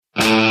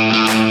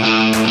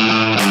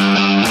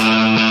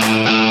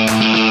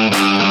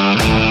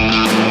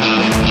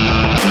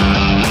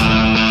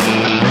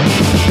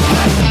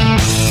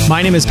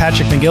name is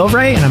Patrick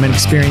McGilvray, and I'm an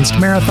experienced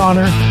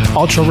marathoner,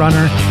 ultra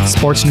runner,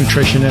 sports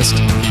nutritionist,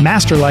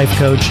 master life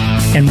coach,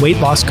 and weight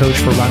loss coach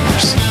for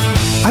runners.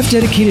 I've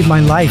dedicated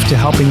my life to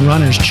helping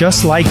runners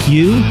just like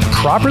you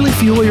properly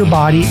fuel your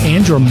body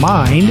and your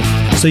mind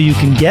so you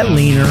can get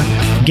leaner,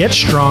 get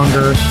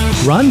stronger,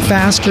 run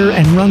faster,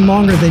 and run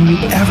longer than you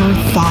ever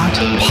thought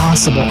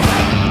possible.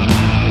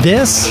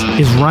 This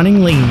is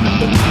Running Lean.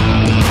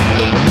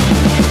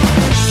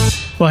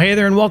 Well, hey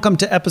there, and welcome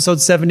to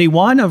episode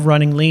 71 of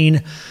Running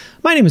Lean.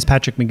 My name is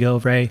Patrick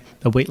McGilvray,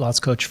 the weight loss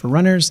coach for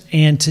runners,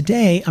 and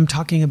today I'm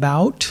talking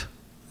about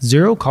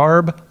zero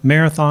carb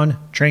marathon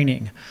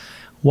training.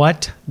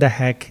 What the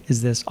heck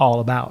is this all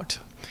about?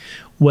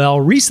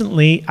 Well,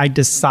 recently I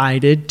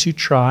decided to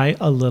try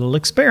a little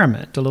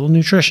experiment, a little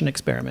nutrition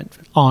experiment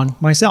on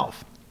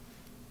myself.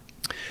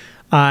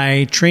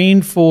 I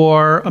trained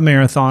for a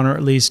marathon, or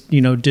at least,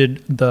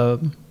 did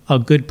a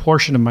good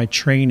portion of my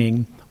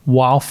training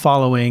while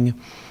following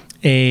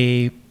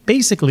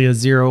basically a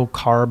zero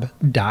carb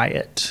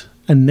diet.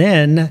 And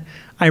then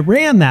I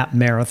ran that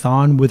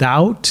marathon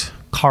without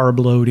carb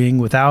loading,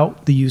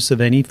 without the use of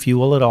any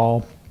fuel at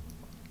all.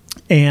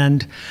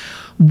 And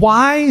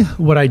why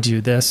would I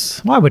do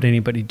this? Why would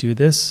anybody do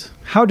this?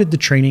 How did the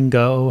training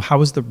go? How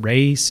was the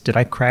race? Did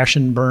I crash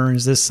and burn?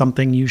 Is this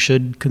something you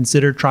should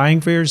consider trying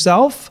for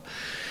yourself?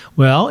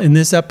 Well, in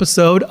this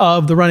episode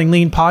of the Running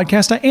Lean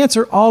podcast, I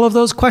answer all of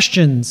those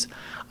questions.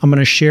 I'm going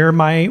to share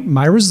my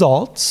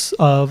results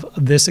of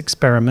this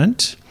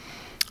experiment,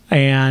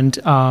 and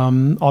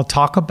I'll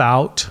talk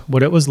about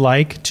what it was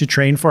like to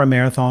train for a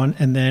marathon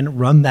and then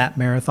run that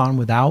marathon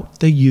without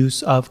the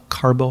use of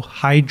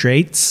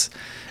carbohydrates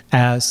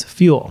as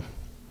fuel.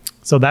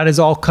 So that is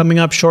all coming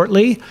up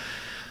shortly.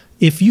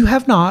 If you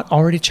have not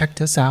already checked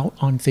us out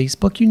on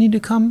Facebook, you need to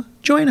come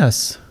join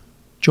us.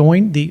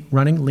 Join the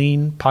Running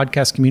Lean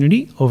podcast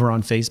community over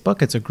on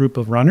Facebook. It's a group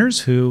of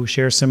runners who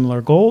share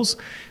similar goals,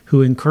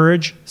 who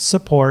encourage,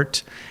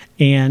 support,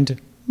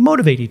 and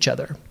motivate each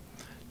other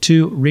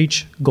to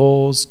reach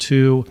goals,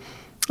 to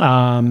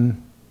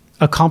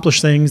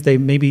accomplish things they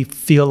maybe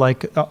feel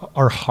like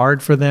are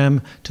hard for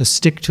them, to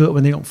stick to it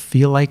when they don't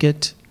feel like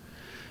it.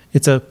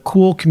 It's a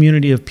cool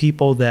community of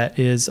people that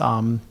is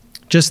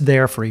just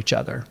there for each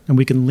other, and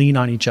we can lean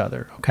on each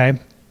other, okay?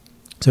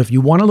 So if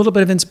you want a little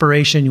bit of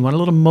inspiration, you want a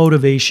little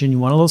motivation, you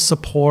want a little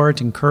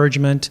support,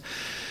 encouragement,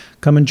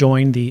 come and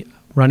join the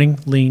Running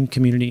Lean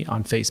community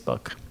on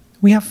Facebook.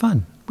 We have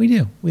fun. We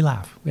do. We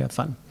laugh. We have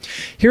fun.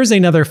 Here's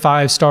another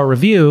 5-star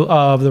review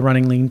of the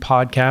Running Lean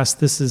podcast.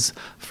 This is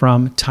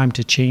from Time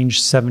to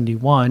Change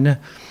 71.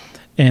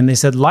 And they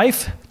said,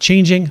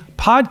 life-changing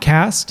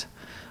podcast.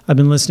 I've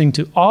been listening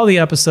to all the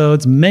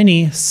episodes,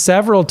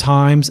 several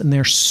times, and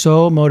they're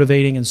so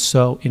motivating and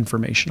so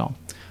informational.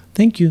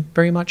 Thank you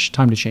very much,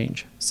 Time to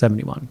Change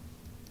 71.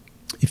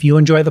 If you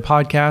enjoy the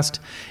podcast,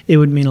 it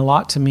would mean a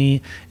lot to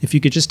me if you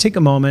could just take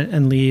a moment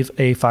and leave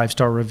a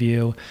 5-star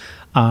review.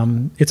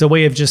 It's a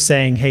way of just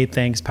saying, hey,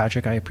 thanks,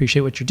 Patrick. I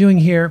appreciate what you're doing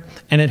here.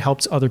 And it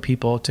helps other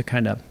people to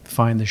kind of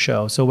find the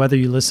show. So whether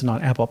you listen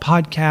on Apple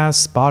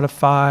Podcasts,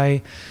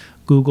 Spotify,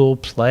 Google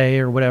Play,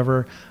 or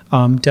whatever,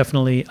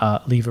 definitely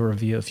leave a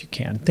review if you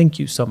can. Thank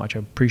you so much. I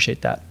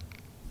appreciate that.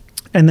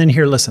 And then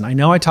here, listen, I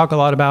know I talk a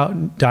lot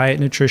about diet,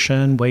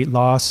 nutrition, weight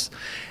loss,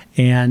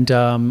 and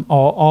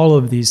all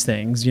of these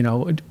things,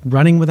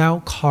 running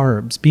without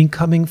carbs,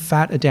 becoming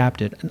fat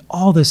adapted, and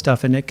all this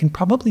stuff. And it can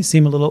probably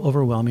seem a little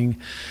overwhelming.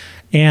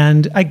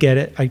 And I get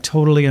it. I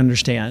totally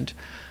understand.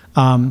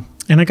 And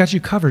I got you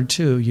covered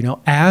too.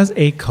 As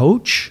a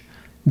coach,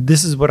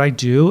 this is what I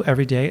do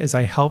every day is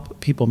I help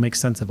people make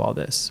sense of all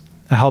this.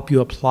 I help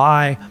you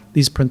apply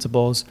these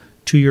principles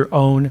to your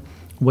own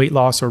weight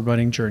loss or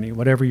running journey,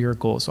 whatever your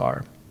goals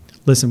are.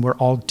 Listen, we're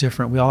all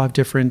different. We all have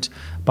different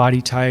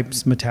body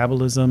types,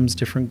 metabolisms,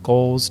 different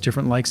goals,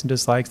 different likes and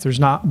dislikes. There's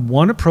not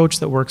one approach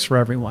that works for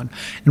everyone.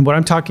 And what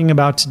I'm talking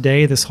about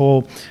today, this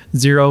whole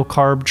zero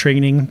carb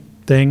training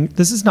thing,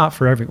 this is not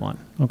for everyone,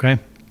 okay?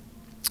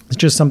 It's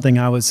just something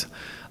I was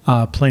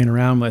playing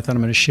around with, and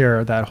I'm going to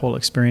share that whole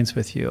experience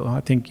with you.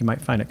 I think you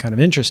might find it kind of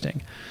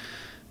interesting.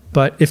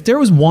 But if there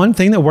was one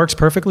thing that works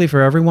perfectly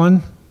for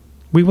everyone,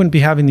 we wouldn't be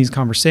having these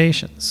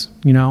conversations.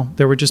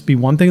 There would just be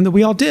one thing that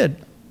we all did.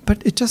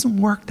 But it doesn't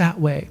work that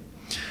way.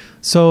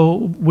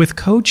 So with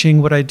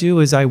coaching, what I do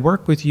is I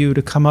work with you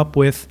to come up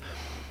with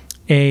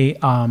a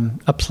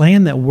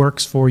plan that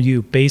works for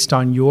you based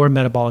on your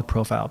metabolic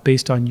profile,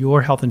 based on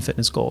your health and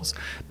fitness goals,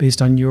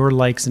 based on your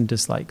likes and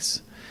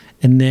dislikes.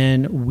 And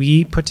then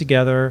we put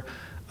together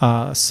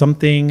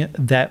something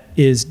that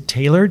is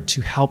tailored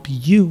to help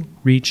you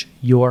reach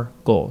your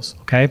goals,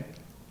 okay?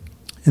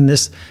 And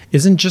this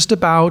isn't just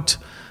about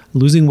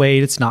losing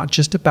weight. It's not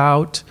just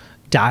about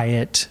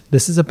diet.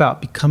 This is about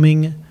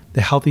becoming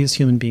the healthiest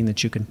human being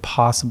that you can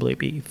possibly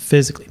be,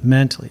 physically,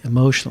 mentally,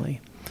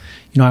 emotionally.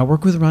 I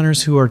work with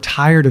runners who are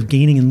tired of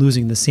gaining and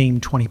losing the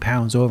same 20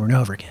 pounds over and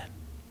over again.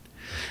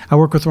 I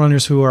work with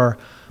runners who are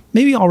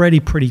maybe already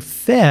pretty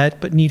fit,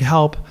 but need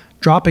help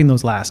dropping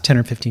those last 10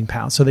 or 15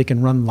 pounds so they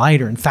can run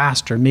lighter and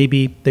faster.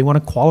 Maybe they want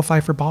to qualify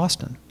for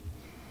Boston.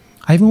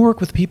 I even work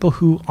with people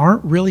who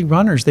aren't really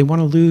runners. They want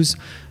to lose,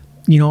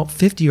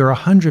 50 or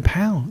 100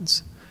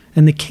 pounds,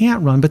 and they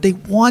can't run, but they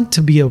want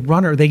to be a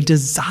runner. They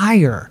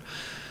desire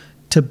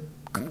to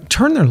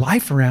turn their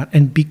life around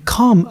and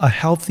become a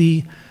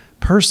healthy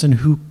person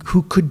who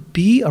could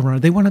be a runner.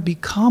 They want to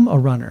become a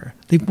runner.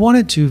 They've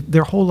wanted to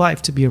their whole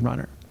life to be a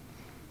runner,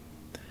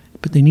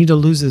 but they need to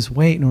lose this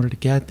weight in order to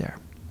get there.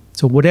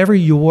 So whatever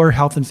your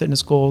health and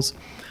fitness goals,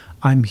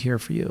 I'm here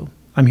for you.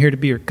 I'm here to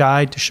be your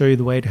guide, to show you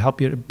the way, to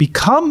help you to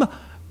become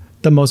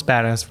the most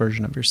badass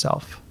version of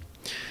yourself.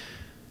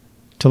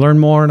 To learn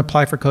more and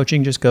apply for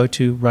coaching, just go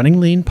to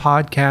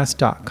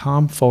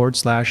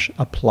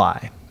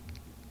runningleanpodcast.com/apply.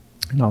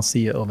 And I'll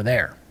see you over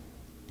there.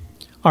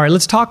 All right,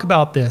 let's talk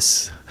about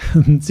this.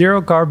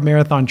 Zero carb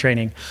marathon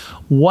training.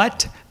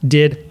 What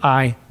did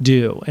I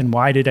do and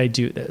why did I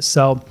do this?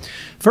 So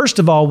first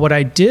of all, what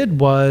I did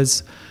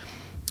was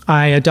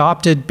I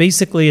adopted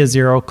basically a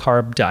zero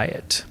carb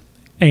diet.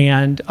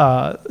 And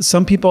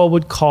some people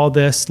would call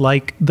this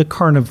like the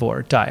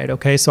carnivore diet.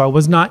 Okay, so I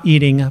was not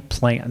eating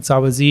plants. I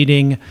was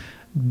eating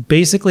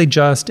basically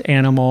just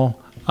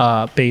animal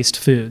based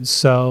foods.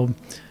 So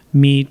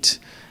meat,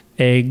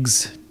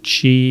 eggs,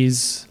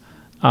 cheese,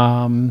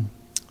 some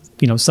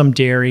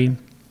dairy,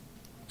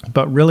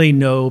 but really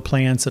no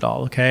plants at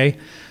all. Okay.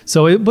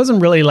 So it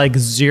wasn't really like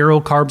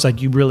zero carbs.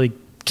 Like you really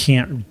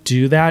can't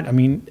do that. I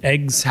mean,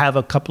 eggs have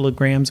a couple of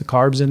grams of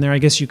carbs in there. I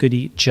guess you could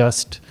eat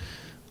just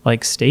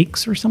like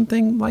steaks or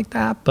something like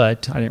that,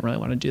 but I didn't really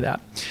want to do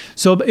that.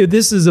 So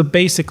this is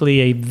basically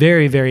a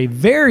very, very,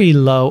 very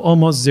low,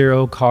 almost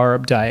zero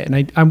carb diet.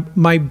 And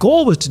my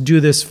goal was to do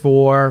this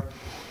for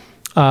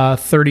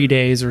 30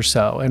 days or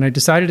so. And I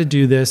decided to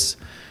do this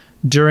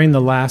during the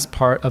last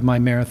part of my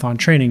marathon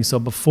training. So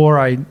before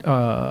I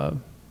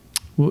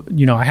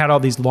had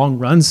all these long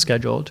runs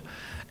scheduled,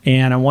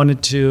 and I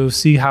wanted to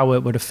see how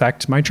it would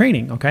affect my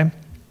training. Okay.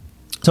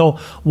 So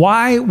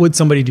why would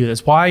somebody do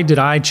this? Why did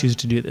I choose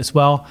to do this?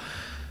 Well,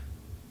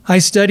 I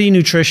study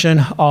nutrition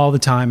all the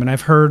time, and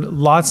I've heard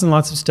lots and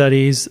lots of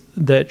studies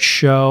that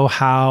show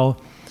how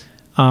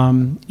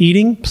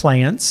eating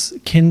plants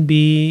can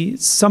be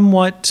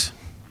somewhat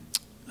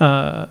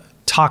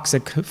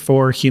toxic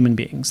for human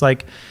beings.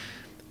 Like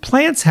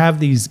plants have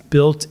these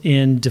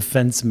built-in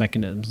defense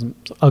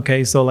mechanisms.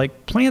 Okay, so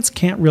like plants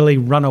can't really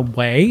run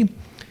away.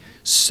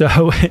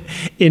 So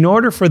in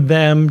order for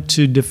them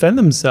to defend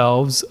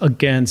themselves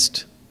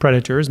against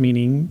predators,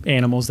 meaning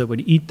animals that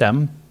would eat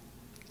them,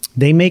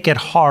 they make it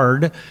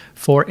hard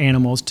for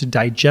animals to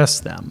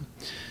digest them.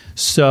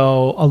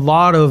 So a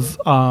lot of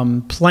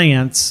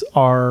plants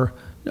are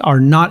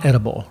not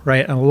edible,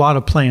 right? And a lot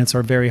of plants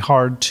are very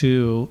hard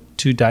to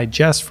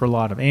digest for a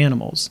lot of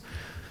animals.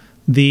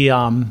 The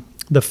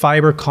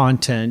fiber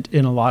content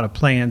in a lot of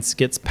plants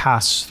gets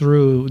passed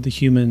through the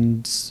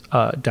human's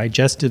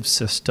digestive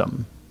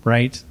system,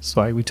 right?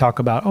 So we talk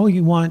about,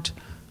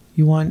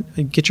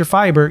 get your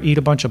fiber, eat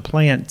a bunch of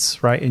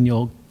plants, right? And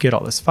you'll get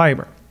all this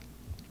fiber.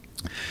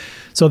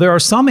 So there are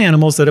some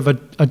animals that have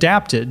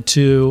adapted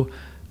to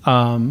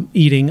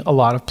eating a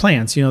lot of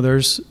plants.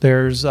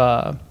 There's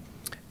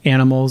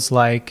animals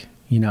like,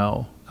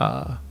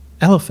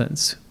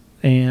 elephants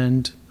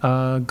and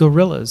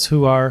gorillas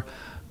who are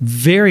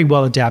very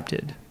well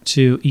adapted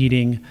to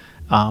eating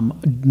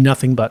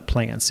nothing but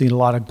plants. They eat a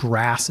lot of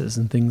grasses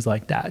and things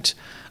like that.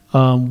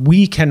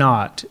 We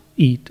cannot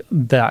eat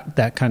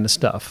that kind of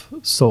stuff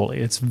solely.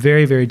 It's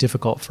very, very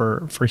difficult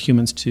for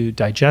humans to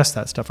digest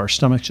that stuff. Our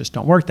stomachs just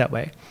don't work that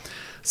way.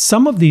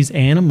 Some of these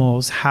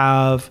animals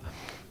have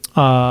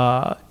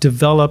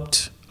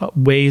developed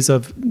ways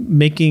of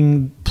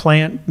making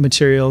plant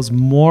materials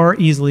more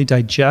easily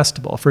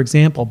digestible. For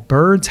example,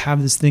 birds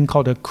have this thing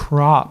called a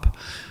crop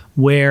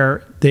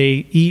where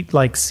they eat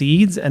like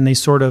seeds and they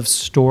sort of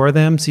store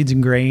them, seeds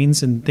and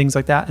grains and things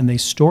like that, and they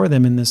store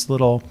them in this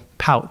little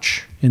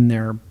pouch in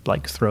their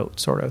like throat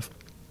sort of.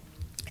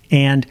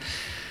 And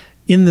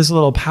in this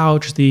little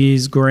pouch,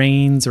 these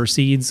grains or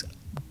seeds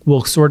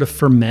will sort of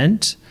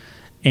ferment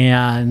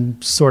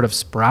and sort of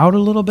sprout a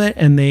little bit,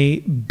 and they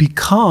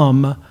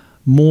become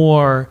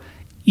more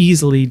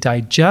easily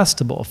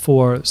digestible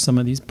for some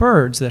of these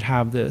birds that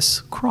have this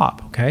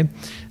crop, okay?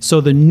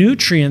 So the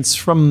nutrients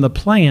from the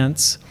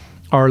plants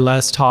are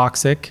less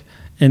toxic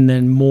and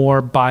then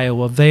more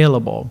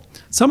bioavailable.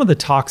 Some of the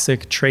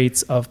toxic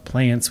traits of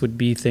plants would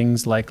be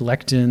things like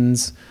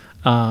lectins,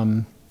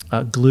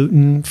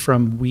 gluten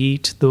from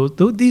wheat.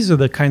 These are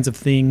the kinds of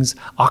things,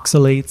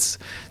 oxalates,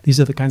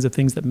 these are the kinds of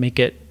things that make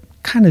it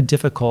kind of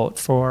difficult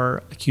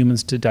for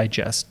humans to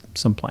digest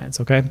some plants,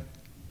 okay?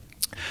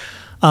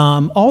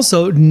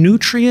 Also,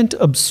 nutrient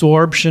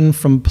absorption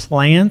from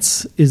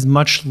plants is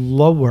much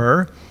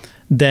lower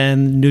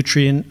than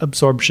nutrient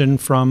absorption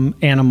from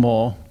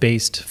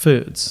animal-based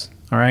foods,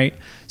 all right?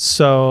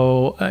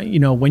 So,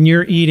 when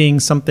you're eating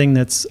something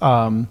that's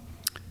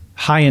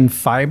high in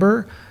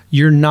fiber,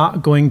 you're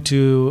not going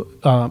to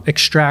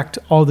extract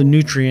all the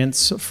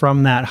nutrients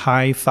from that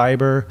high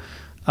fiber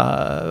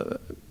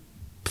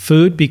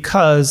food,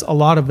 because a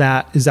lot of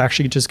that is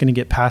actually just going to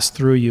get passed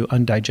through you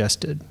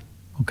undigested,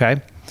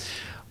 okay?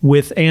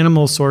 with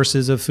animal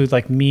sources of food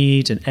like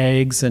meat and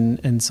eggs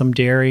and some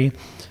dairy,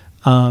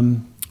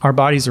 our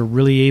bodies are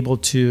really able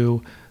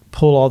to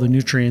pull all the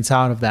nutrients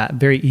out of that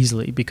very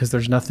easily because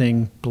there's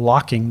nothing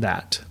blocking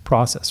that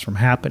process from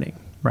happening,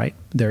 right?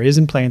 There is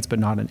in plants, but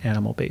not in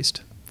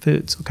animal-based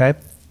foods, okay?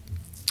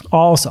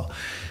 Also,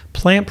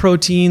 plant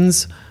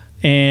proteins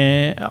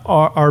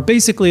are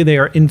basically, they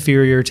are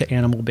inferior to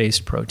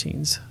animal-based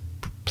proteins.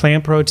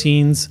 Plant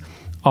proteins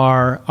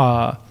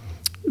are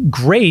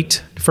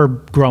great for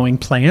growing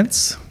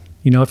plants.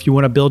 If you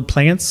want to build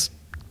plants,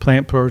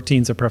 plant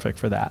proteins are perfect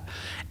for that.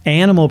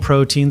 Animal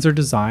proteins are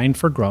designed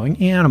for growing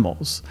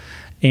animals.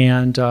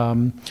 And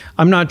I'm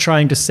not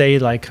trying to say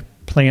like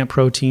plant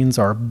proteins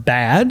are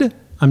bad.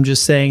 I'm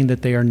just saying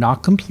that they are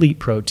not complete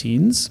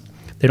proteins.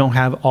 They don't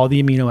have all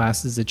the amino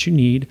acids that you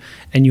need,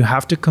 and you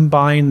have to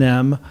combine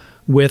them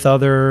with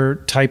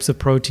other types of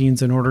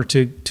proteins in order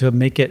to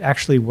make it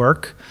actually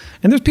work.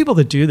 And there's people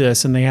that do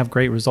this and they have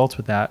great results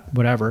with that,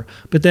 whatever.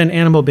 But then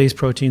animal-based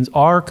proteins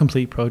are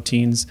complete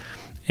proteins,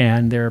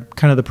 and they're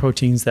kind of the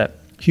proteins that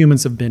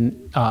humans have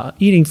been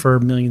eating for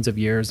millions of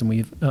years, and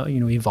we've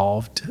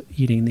evolved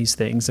eating these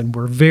things, and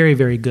we're very,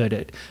 very good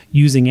at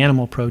using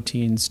animal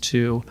proteins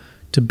to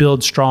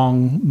build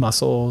strong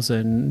muscles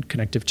and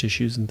connective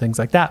tissues and things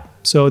like that.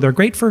 So they're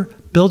great for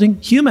building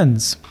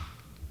humans.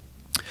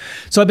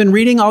 So I've been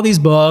reading all these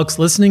books,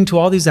 listening to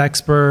all these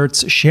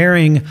experts,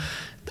 sharing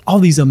all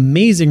these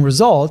amazing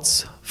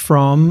results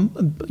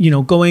from,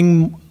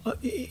 going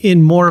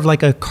in more of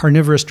like a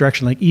carnivorous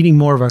direction, like eating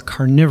more of a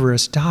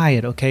carnivorous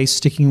diet, okay?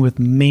 Sticking with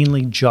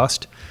mainly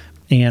just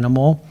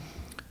animal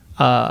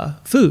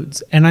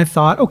foods. And I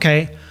thought,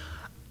 okay,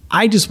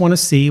 I just want to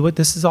see what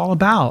this is all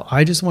about.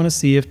 I just want to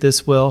see if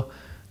this will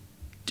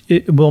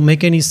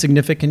make any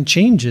significant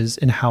changes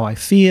in how I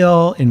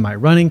feel, in my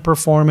running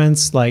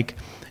performance. Like,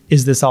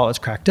 is this all it's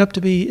cracked up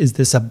to be? Is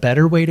this a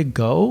better way to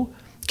go?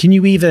 Can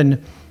you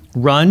even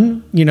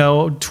run,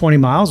 20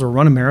 miles or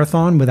run a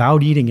marathon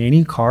without eating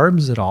any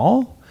carbs at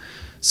all?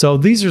 So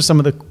these are some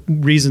of the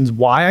reasons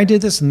why I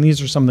did this, and these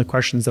are some of the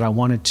questions that I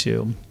wanted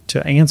to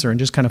answer and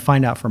just kind of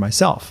find out for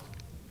myself.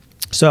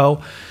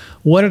 So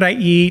what did I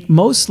eat?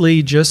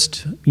 Mostly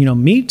just,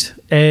 meat,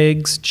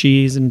 eggs,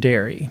 cheese, and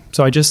dairy.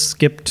 So I just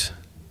skipped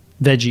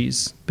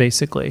veggies,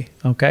 basically.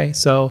 Okay.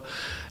 So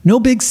no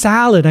big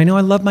salad. I know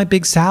I love my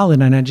big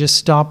salad, and I just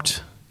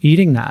stopped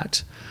eating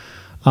that.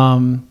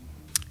 And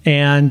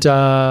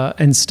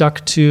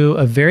stuck to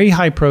a very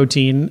high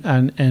protein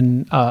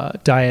and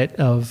diet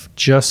of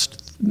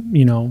just,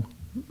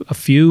 a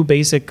few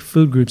basic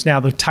food groups. Now,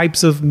 the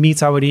types of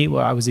meats I would eat,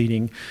 well, I was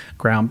eating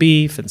ground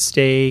beef and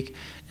steak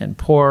and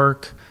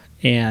pork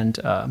and,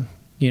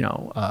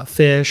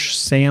 fish,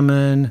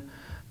 salmon,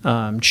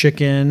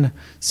 chicken.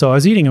 So I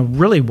was eating a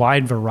really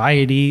wide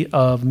variety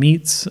of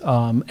meats,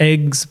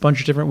 eggs, a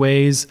bunch of different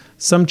ways,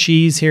 some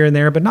cheese here and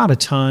there, but not a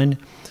ton.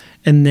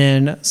 And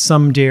then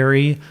some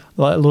dairy,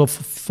 a little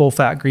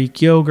full-fat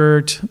Greek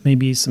yogurt,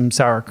 maybe some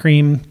sour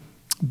cream,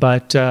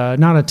 but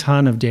not a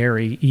ton of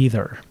dairy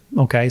either.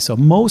 Okay, so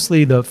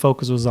mostly the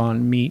focus was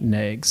on meat and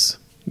eggs,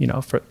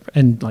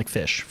 and like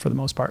fish for the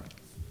most part.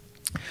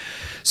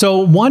 So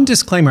one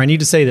disclaimer, I need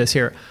to say this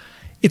here.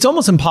 It's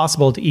almost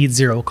impossible to eat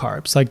zero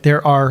carbs. Like,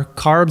 there are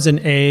carbs in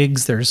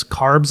eggs, there's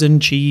carbs in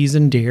cheese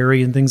and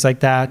dairy and things like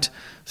that.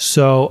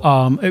 So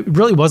it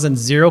really wasn't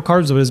zero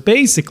carbs, it was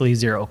basically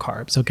zero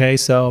carbs. Okay,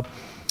 so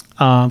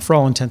for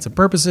all intents and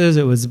purposes,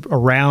 it was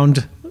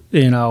around,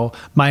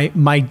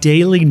 my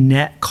daily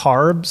net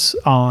carbs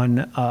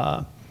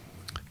on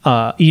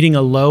eating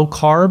a low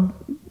carb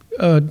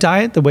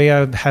diet, the way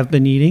I have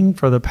been eating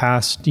for the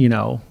past,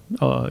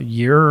 a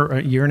year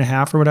and a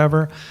half or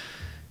whatever.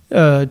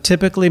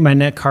 Typically my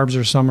net carbs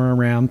are somewhere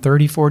around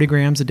 30, 40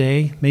 grams a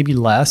day, maybe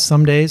less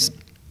some days.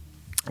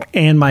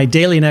 And my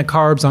daily net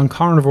carbs on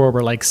carnivore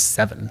were like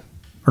 7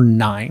 or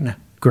 9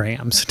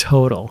 grams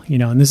total,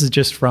 and this is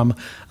just from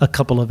a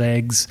couple of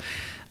eggs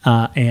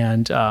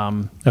and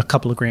a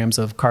couple of grams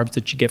of carbs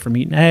that you get from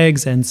eating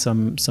eggs and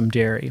some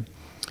dairy.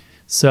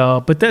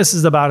 So, but this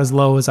is about as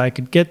low as I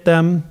could get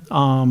them.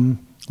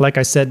 Like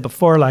I said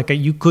before,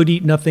 you could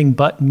eat nothing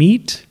but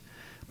meat,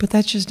 but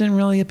that just didn't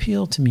really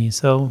appeal to me.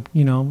 So,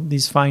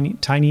 these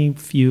tiny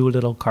few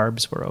little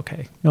carbs were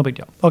okay. No big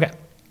deal. Okay.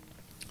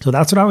 So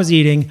that's what I was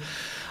eating.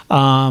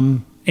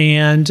 So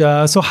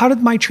how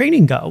did my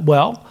training go?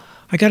 Well,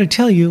 I got to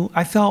tell you,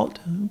 I felt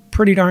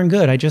pretty darn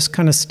good. I just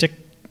kind of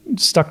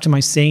stuck to my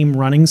same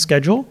running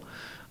schedule,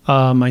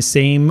 my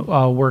same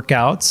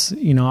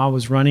workouts. I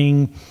was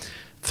running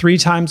 3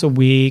 times a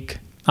week.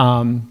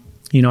 I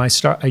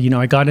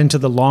got into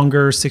the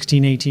longer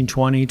 16, 18,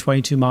 20,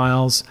 22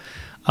 miles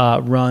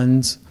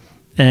runs,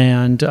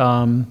 and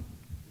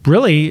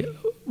really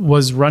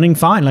was running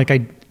fine. Like,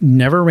 I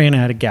never ran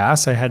out of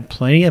gas. I had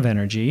plenty of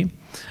energy.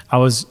 I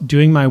was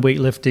doing my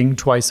weightlifting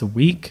twice a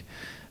week.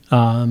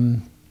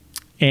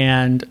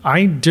 And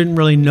I didn't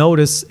really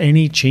notice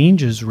any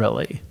changes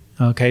really.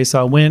 Okay. So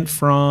I went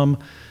from,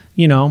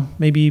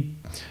 maybe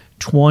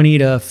 20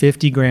 to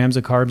 50 grams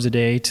of carbs a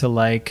day to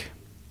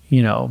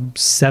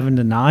 7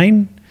 to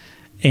 9.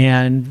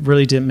 and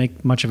really didn't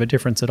make much of a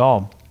difference at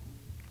all.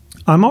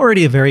 I'm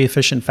already a very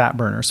efficient fat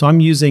burner, so I'm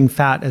using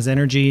fat as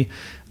energy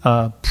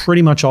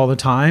pretty much all the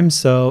time.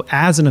 So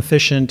as an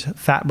efficient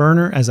fat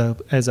burner, as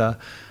a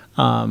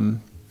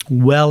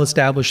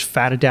well-established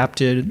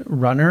fat-adapted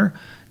runner,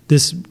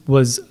 this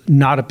was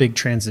not a big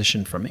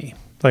transition for me.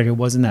 Like, it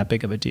wasn't that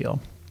big of a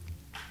deal.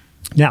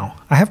 Now,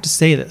 I have to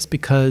say this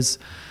because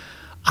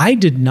I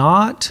did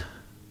not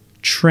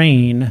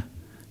train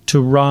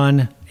to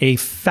run a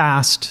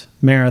fast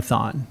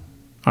marathon,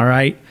 all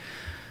right?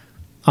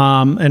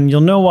 And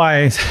you'll know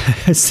why I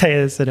say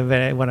this in a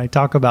minute when I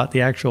talk about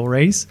the actual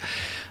race.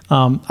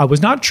 I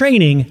was not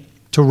training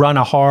to run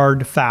a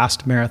hard,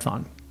 fast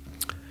marathon.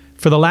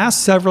 For the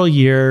last several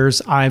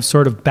years, I've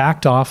sort of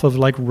backed off of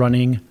like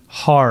running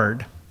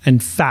hard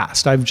and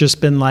fast. I've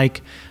just been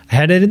like,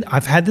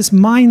 I've had this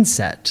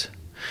mindset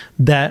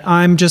that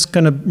I'm just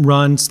going to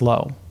run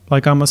slow,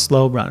 like I'm a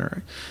slow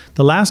runner.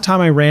 The last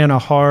time I ran a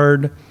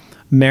hard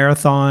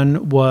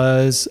marathon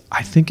was,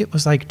 I think it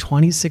was like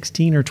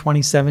 2016 or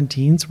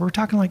 2017. So we're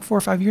talking like 4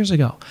 or 5 years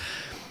ago.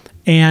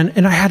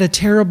 And I had a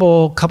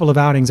terrible couple of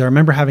outings. I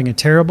remember having a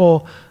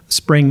terrible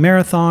spring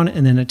marathon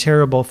and then a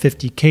terrible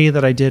 50K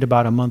that I did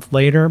about a month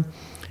later.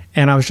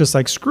 And I was just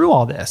like, screw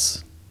all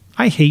this.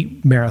 I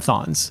hate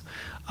marathons.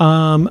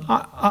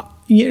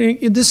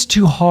 This is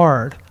too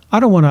hard. I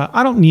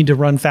don't need to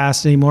run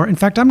fast anymore. In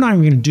fact, I'm not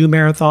even going to do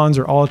marathons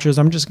or ultras.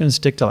 I'm just going to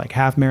stick to like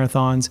half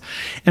marathons.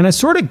 And I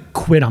sort of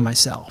quit on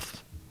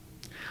myself,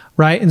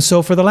 right? And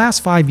so for the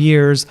last 5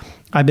 years,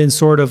 I've been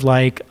sort of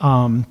like,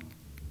 I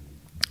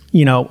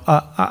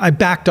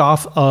backed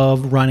off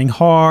of running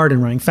hard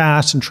and running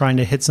fast and trying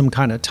to hit some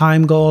kind of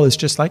time goal. It's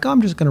just like,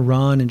 I'm just going to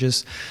run and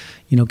just,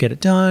 get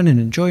it done and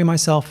enjoy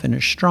myself,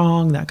 finish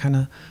strong, that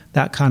kind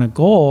of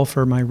goal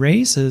for my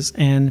races.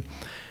 And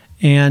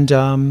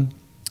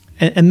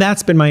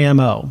that's been my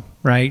MO,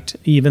 right?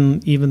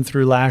 Even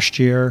through last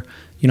year,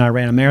 I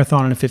ran a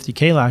marathon and a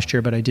 50K last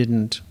year, but I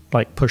didn't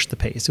like push the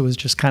pace. It was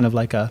just kind of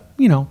like a,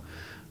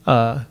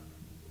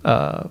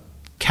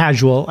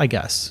 casual, I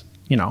guess,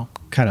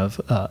 kind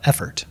of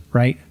effort,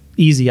 right?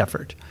 Easy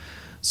effort.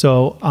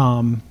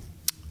 So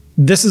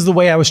this is the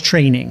way I was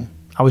training.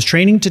 I was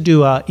training to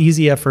do a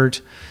easy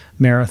effort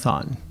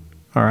marathon.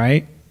 All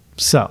right.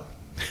 So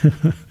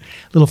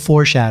little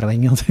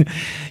foreshadowing.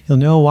 You'll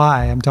know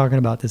why I'm talking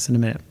about this in a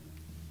minute.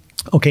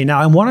 Okay, now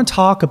I want to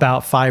talk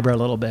about fiber a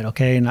little bit,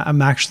 okay? And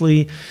I'm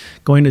actually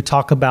going to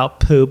talk about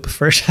poop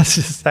for just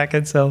a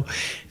second. So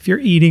if you're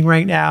eating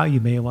right now, you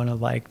may want to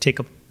like take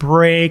a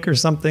break or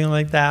something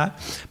like that.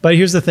 But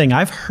here's the thing.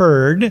 I've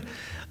heard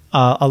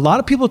a lot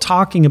of people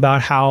talking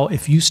about how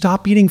if you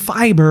stop eating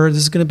fiber,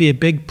 this is going to be a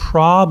big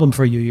problem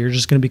for you. You're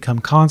just going to become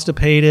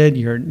constipated.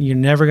 You're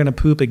never going to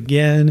poop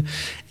again.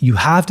 You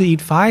have to eat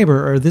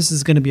fiber or this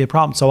is going to be a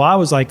problem. So I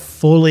was like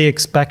fully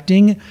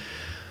expecting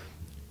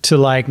to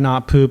like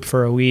not poop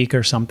for a week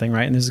or something,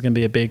 right? And this is going to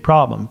be a big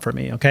problem for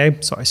me, okay?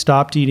 So I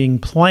stopped eating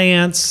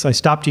plants. I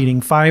stopped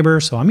eating fiber.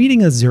 So I'm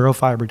eating a 0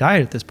 fiber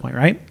diet at this point,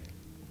 right?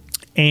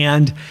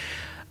 And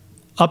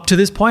up to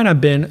this point,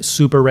 I've been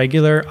super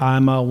regular.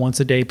 I'm a once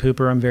a day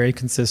pooper. I'm very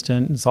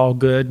consistent. It's all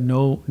good.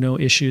 No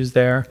issues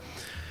there.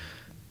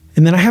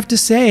 And then I have to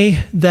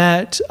say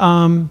that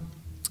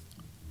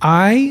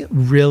I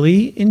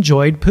really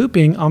enjoyed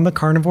pooping on the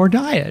carnivore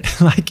diet.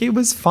 Like, it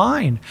was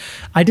fine.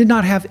 I did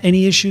not have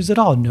any issues at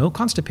all. No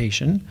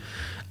constipation.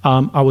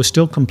 I was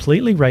still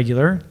completely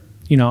regular,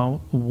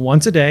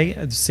 once a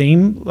day,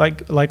 same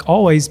like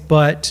always,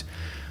 but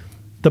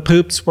the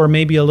poops were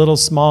maybe a little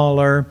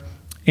smaller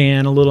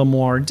and a little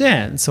more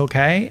dense,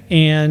 okay?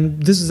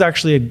 And this is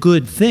actually a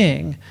good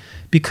thing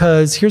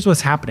because here's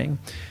what's happening.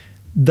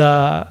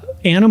 The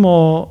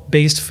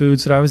animal-based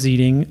foods that I was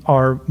eating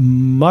are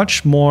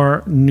much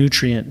more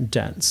nutrient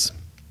dense.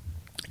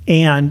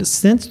 And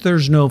since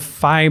there's no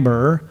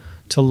fiber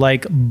to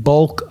like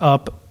bulk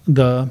up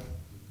the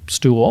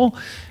stool,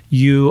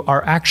 you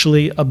are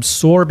actually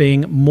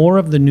absorbing more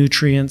of the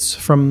nutrients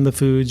from the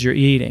foods you're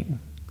eating.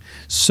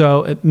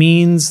 So it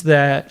means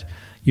that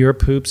your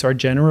poops are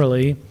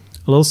generally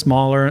a little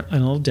smaller and a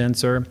little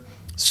denser.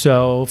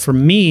 So for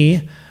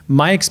me,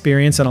 my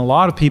experience, and a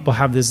lot of people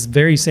have this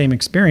very same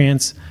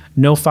experience,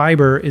 no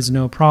fiber is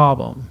no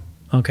problem,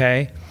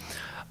 okay?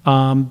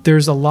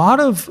 There's a lot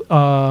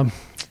of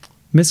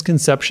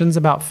misconceptions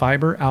about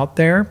fiber out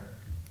there.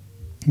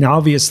 Now,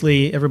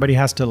 obviously, everybody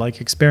has to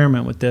like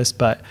experiment with this,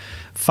 but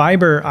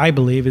fiber, I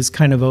believe, is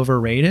kind of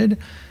overrated.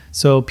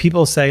 So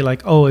people say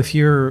like, oh, if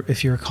you're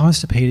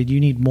constipated, you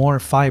need more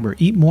fiber.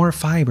 Eat more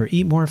fiber.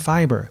 Eat more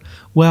fiber.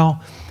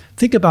 Well,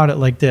 think about it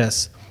like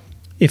this.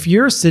 If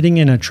you're sitting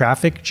in a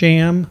traffic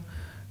jam,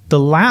 the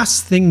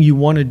last thing you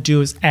want to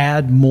do is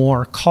add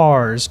more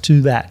cars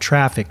to that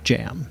traffic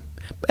jam.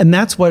 And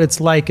that's what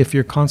it's like if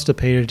you're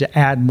constipated to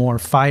add more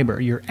fiber.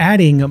 You're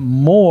adding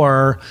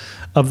more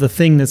of the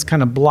thing that's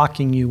kind of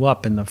blocking you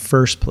up in the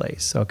first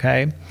place,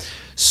 okay?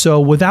 So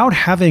without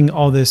having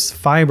all this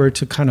fiber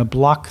to kind of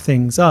block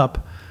things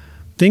up,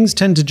 things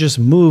tend to just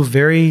move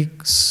very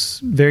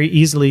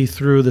easily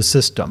through the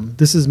system.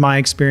 This is my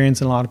experience,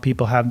 and a lot of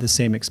people have the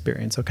same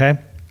experience, okay?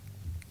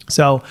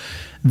 So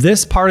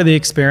this part of the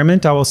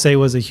experiment, I will say,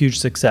 was a huge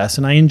success,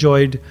 and I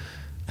enjoyed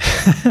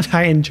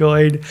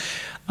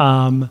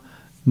my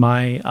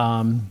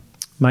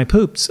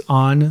poops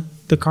on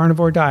the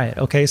carnivore diet.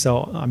 Okay,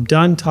 so I'm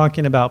done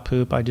talking about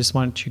poop. I just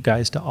want you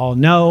guys to all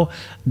know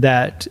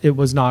that it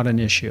was not an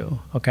issue.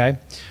 Okay,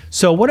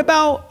 so what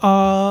about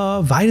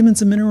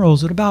vitamins and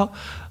minerals? What about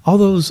all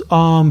those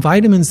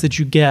vitamins that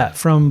you get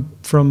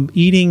from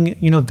eating,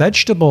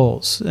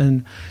 vegetables?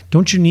 And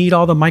don't you need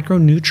all the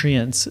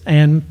micronutrients?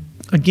 And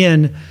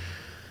again,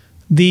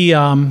 the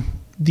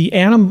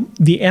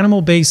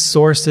animal-based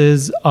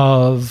sources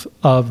of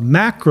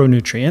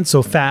macronutrients,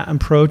 so fat and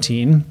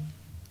protein,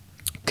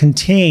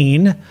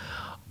 contain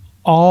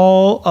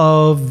all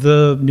of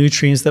the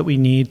nutrients that we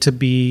need to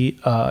be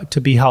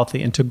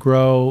healthy and to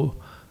grow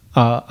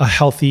a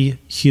healthy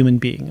human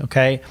being.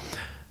 Okay,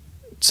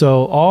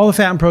 so all the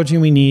fat and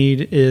protein we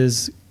need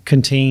is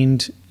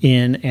contained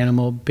in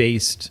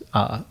animal-based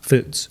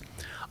foods.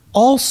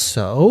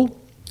 Also,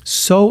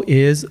 so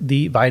is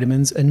the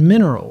vitamins and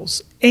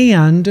minerals,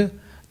 and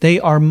they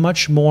are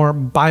much more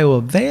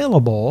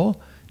bioavailable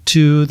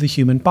to the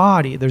human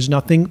body. There's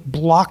nothing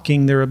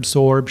blocking their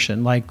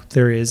absorption like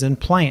there is in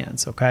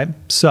plants, okay?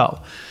 So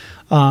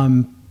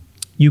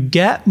you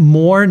get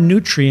more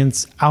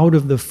nutrients out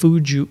of the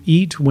food you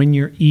eat when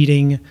you're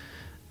eating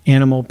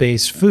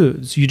animal-based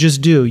foods. You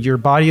just do. Your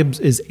body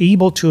is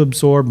able to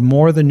absorb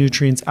more of the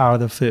nutrients out of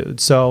the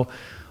food. So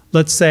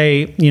let's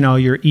say,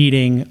 you're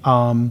eating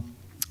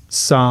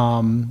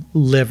some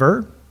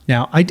liver.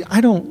 Now, I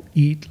don't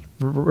eat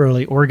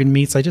really organ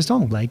meats. I just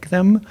don't like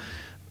them.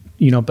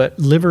 But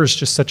liver is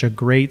just such a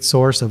great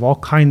source of all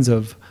kinds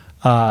of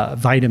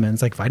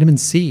vitamins, like vitamin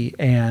C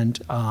and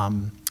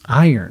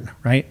iron,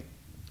 right?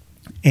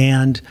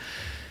 And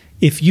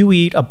if you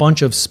eat a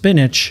bunch of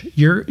spinach,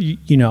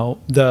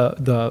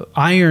 the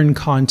iron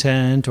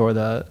content or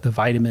the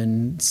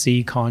vitamin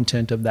C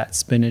content of that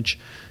spinach,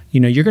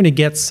 you're going to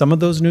get some of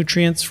those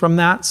nutrients from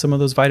that, some of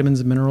those vitamins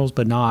and minerals,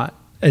 but not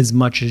as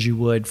much as you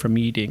would from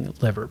eating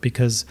liver,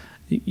 because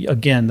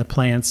again, the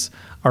plants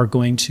are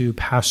going to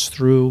pass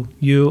through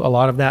you a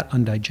lot of that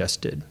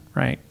undigested,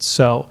 right?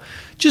 So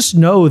just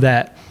know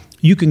that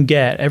you can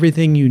get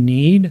everything you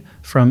need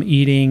from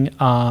eating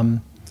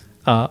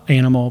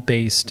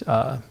animal-based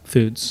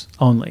foods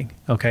only,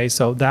 okay?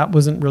 So that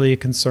wasn't really a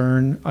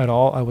concern at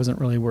all. I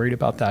wasn't really worried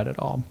about that at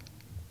all.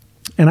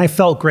 And I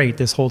felt great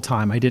this whole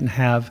time. I didn't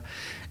have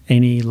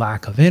any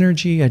lack of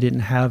energy. I didn't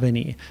have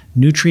any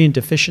nutrient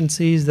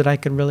deficiencies that I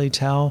could really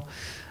tell.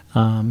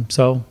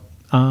 So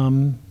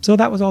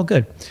that was all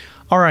good.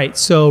 All right,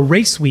 so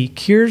race week.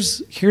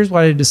 Here's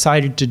what I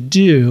decided to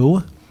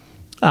do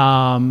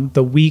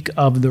the week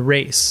of the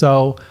race.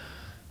 So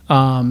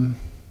about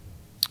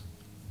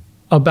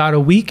a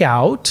week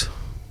out,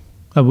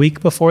 a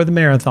week before the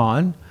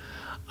marathon,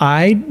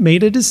 I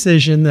made a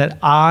decision that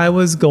I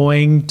was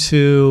going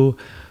to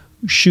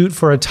shoot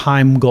for a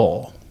time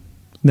goal.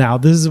 Now,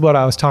 this is what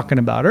I was talking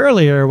about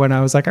earlier when I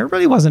was like, I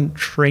really wasn't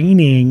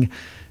training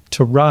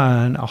to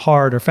run a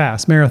hard or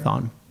fast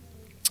marathon.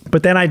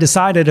 But then I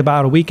decided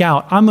about a week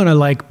out, I'm going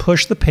to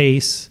push the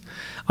pace.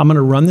 I'm going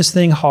to run this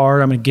thing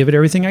hard. I'm going to give it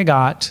everything I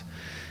got.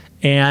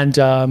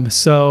 And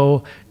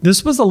so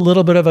this was a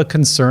little bit of a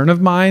concern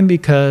of mine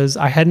because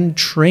I hadn't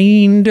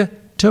trained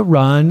to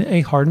run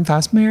a hard and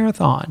fast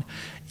marathon.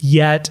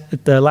 Yet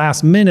at the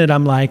last minute,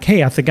 I'm like,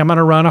 hey, I think I'm going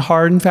to run a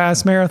hard and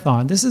fast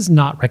marathon. This is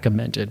not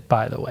recommended,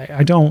 by the way.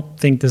 I don't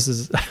think this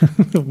is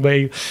the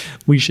way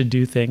we should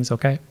do things,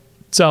 okay?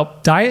 So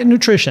diet and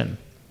nutrition,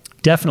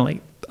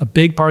 definitely a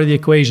big part of the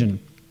equation.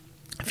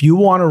 If you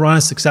want to run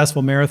a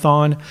successful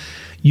marathon,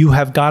 you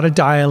have got to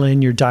dial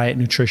in your diet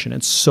and nutrition.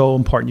 It's so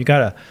important. You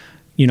got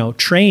to,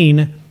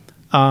 train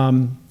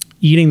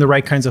eating the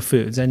right kinds of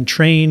foods and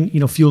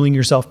train, fueling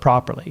yourself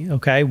properly,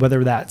 okay?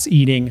 Whether that's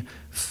eating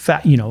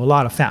fat, a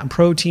lot of fat and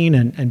protein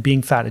and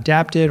being fat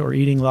adapted, or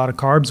eating a lot of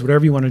carbs,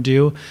 whatever you want to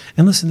do.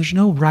 And listen, there's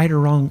no right or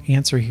wrong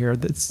answer here.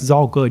 This is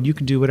all good. You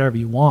can do whatever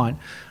you want.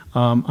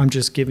 I'm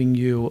just giving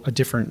you a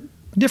different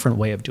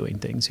way of doing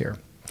things here.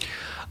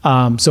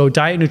 So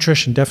diet and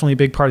nutrition, definitely a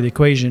big part of the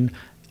equation,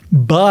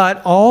 but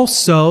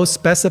also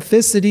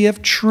specificity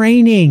of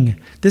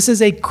training. This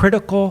is a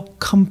critical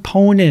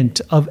component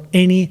of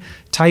any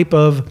type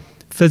of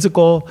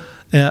physical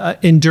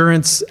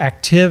endurance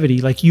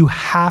activity. Like, you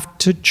have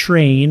to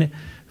train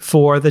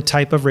for the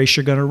type of race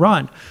you're going to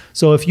run.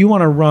 So if you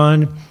want to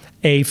run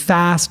a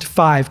fast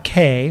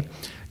 5K,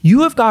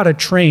 you have got to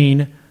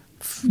train,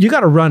 you got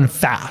to run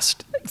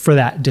fast for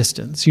that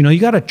distance. You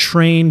got to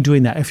train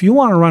doing that. If you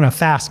want to run a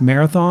fast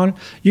marathon,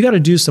 you got to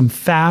do some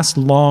fast,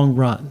 long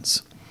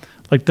runs.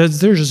 Like, there's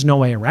just no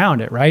way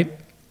around it, right?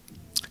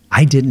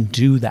 I didn't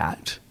do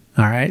that.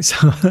 All right.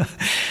 So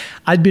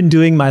I'd been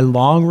doing my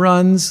long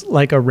runs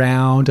like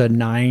around a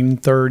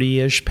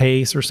 9:30-ish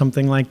pace or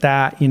something like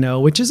that,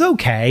 which is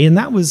okay. And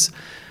that was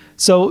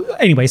So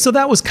anyway, so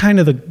that was kind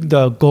of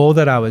the goal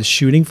that I was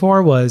shooting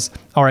for was,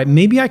 all right,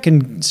 maybe I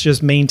can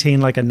just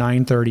maintain like a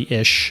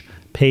 9:30-ish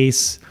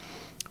pace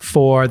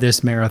for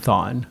this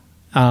marathon.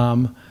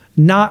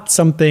 Not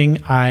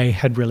something I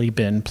had really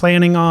been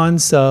planning on.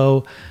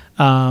 So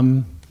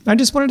I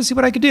just wanted to see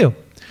what I could do.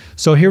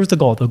 So here was the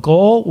goal. The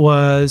goal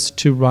was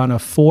to run a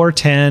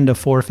 4:10 to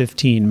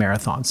 4:15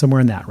 marathon,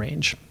 somewhere in that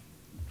range.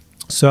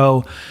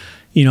 So,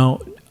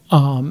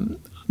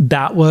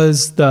 that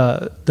was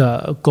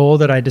the goal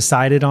that I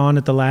decided on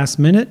at the last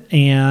minute,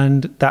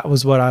 and that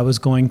was what I was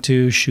going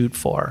to shoot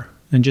for,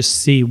 and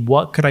just see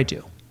what could I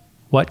do.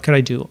 What could I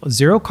do?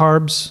 0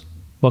 carbs.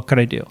 What could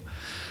I do?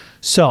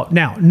 So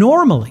now,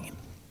 normally,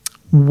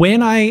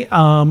 when I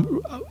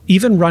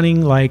even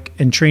running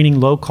and training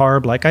low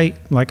carb,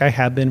 like I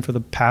have been for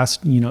the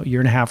past year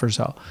and a half or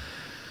so,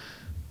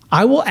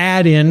 I will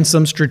add in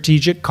some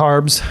strategic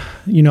carbs,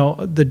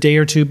 the day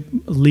or two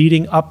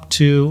leading up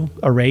to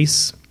a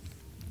race.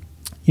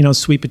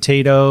 Sweet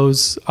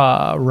potatoes,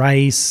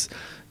 rice,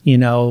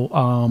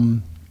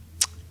 quinoa,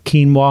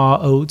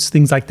 oats,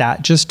 things like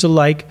that, just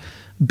to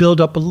build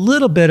up a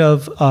little bit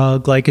of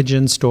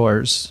glycogen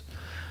stores.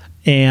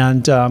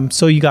 And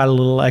so you got a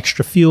little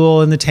extra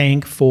fuel in the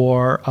tank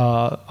for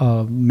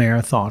a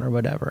marathon or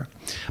whatever.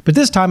 But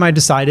this time I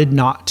decided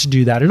not to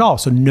do that at all.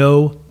 So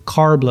no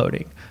carb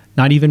loading,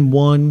 not even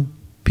one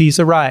piece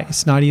of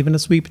rice, not even a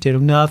sweet potato,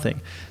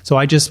 nothing. So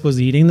I just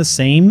was eating the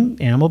same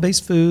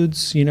animal-based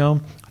foods. I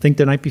think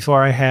the night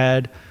before I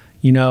had,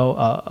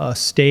 a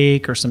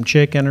steak or some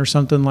chicken or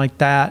something like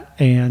that.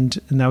 And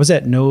that was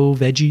it. No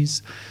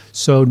veggies.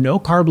 So no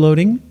carb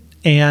loading.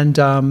 And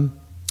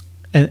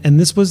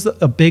this was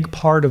a big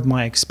part of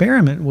my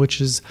experiment, which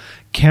is,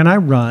 can I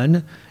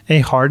run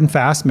a hard and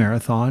fast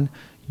marathon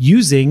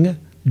using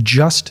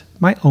just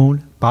my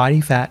own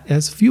body fat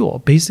as fuel?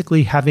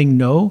 Basically having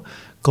no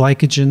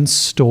glycogen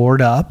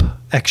stored up,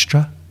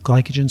 extra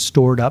glycogen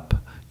stored up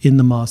in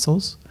the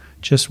muscles,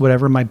 just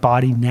whatever my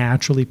body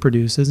naturally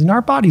produces. And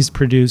our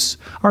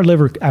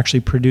liver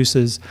actually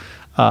produces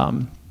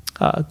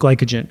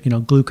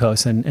glycogen,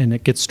 glucose, and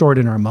it gets stored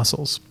in our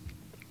muscles.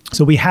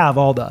 So we have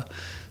all the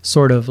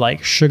sort of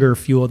sugar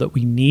fuel that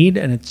we need,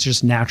 and it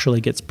just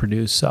naturally gets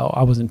produced. So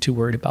I wasn't too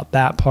worried about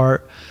that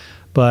part,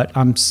 but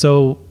I'm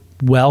so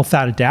well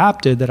fat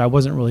adapted that I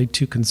wasn't really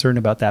too concerned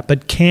about that.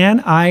 But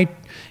can I,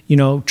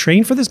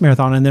 train for this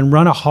marathon and then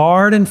run a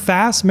hard and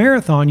fast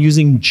marathon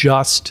using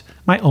just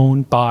my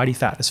own body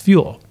fat as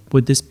fuel?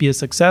 Would this be a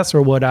success,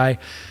 or would I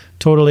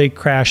totally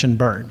crash and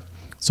burn?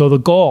 So the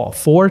goal,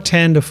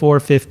 4:10 to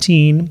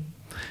 4:15,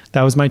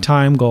 that was my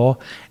time goal.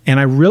 And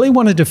I really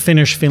wanted to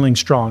finish feeling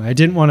strong. I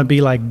didn't want to be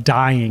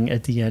dying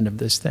at the end of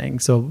this thing.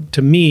 So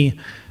to me,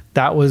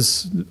 that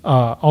was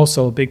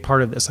also a big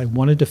part of this. I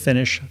wanted to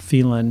finish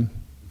feeling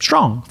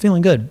strong,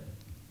 feeling good.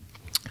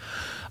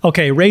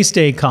 Okay, race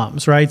day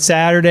comes, right?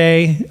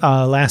 Saturday,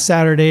 last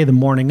Saturday, the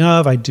morning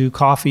of, I do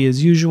coffee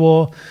as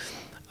usual.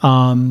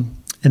 And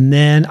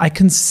then I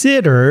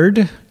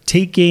considered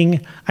I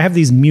have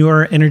these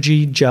Muir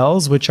energy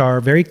gels, which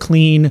are very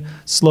clean,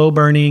 slow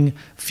burning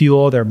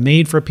fuel. They're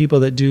made for people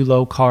that do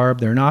low carb.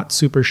 They're not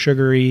super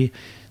sugary.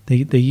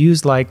 They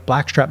use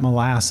blackstrap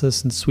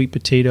molasses and sweet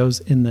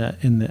potatoes in the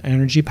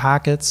energy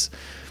packets.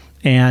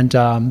 And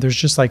there's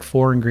just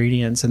 4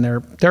 ingredients, and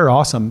they're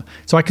awesome.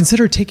 So I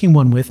considered taking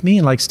one with me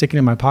and sticking it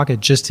in my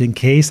pocket just in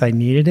case I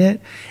needed it.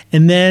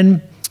 And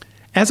then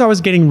as I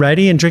was getting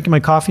ready and drinking my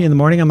coffee in the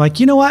morning, I'm like,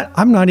 you know what?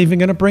 I'm not even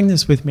going to bring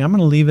this with me. I'm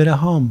going to leave it at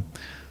home.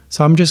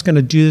 So I'm just going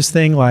to do this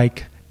thing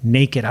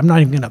naked. I'm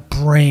not even going to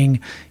bring,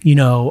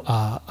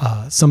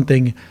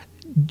 something,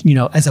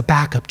 as a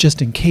backup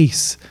just in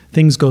case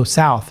things go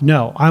south.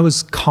 No, I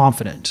was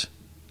confident.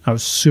 I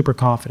was super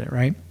confident,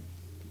 right?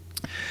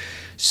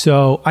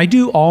 So I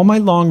do all my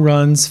long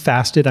runs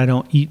fasted. I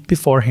don't eat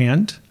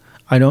beforehand.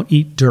 I don't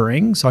eat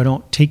during, so I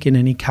don't take in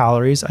any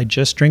calories. I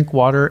just drink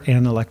water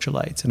and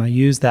electrolytes. And I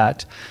use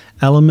that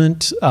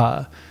Element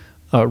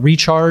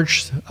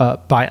Recharge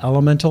by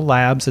Elemental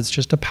Labs. It's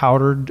just a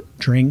powdered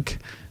drink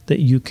that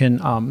you can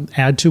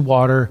add to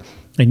water,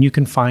 and you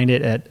can find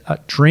it at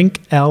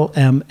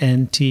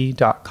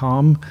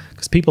drinklmnt.com,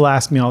 because people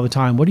ask me all the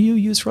time, what do you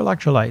use for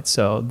electrolytes?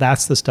 So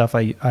that's the stuff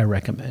I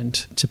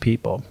recommend to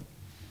people.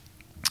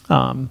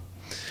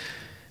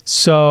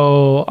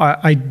 So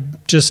I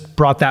just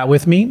brought that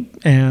with me,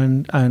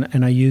 and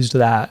I used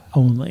that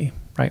only,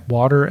 right?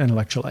 Water and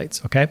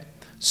electrolytes. Okay.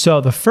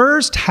 So the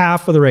first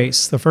half of the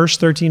race, the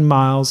first 13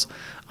 miles,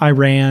 I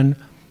ran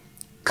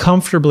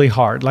comfortably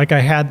hard. I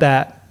had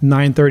that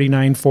 9:30,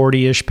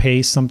 9:40-ish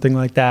pace, something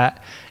like that.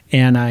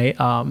 And I,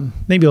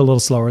 maybe a little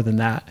slower than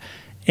that.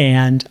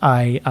 And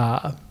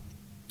I,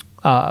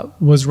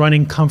 was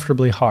running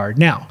comfortably hard.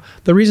 Now,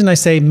 the reason I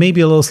say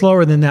maybe a little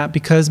slower than that,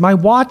 because my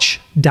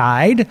watch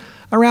died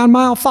around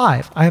mile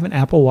 5. I have an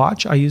Apple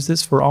Watch. I use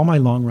this for all my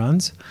long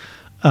runs.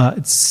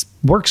 It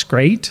works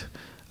great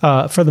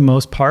for the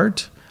most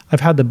part. I've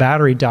had the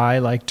battery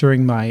die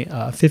during my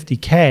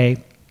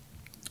 50K,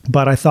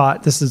 But I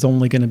thought this is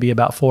only going to be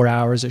about 4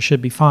 hours. It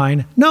should be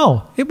fine.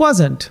 No, it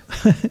wasn't.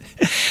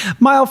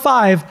 Mile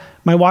 5,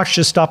 my watch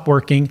just stopped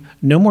working.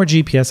 No more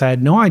GPS. I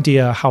had no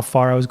idea how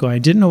far I was going. I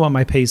didn't know what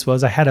my pace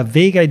was. I had a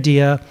vague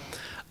idea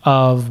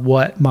of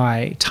what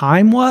my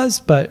time was,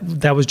 but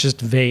that was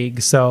just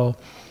vague. So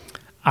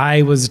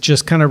I was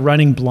just kind of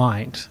running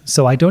blind.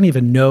 So I don't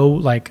even know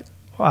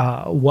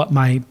what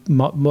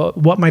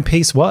my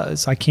pace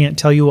was. I can't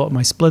tell you what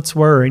my splits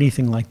were or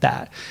anything like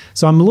that.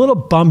 So I'm a little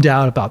bummed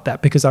out about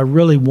that because I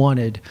really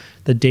wanted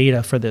the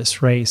data for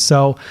this race.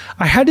 So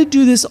I had to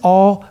do this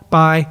all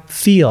by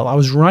feel. I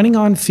was running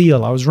on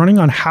feel. I was running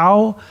on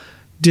how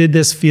did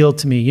this feel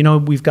to me. You know,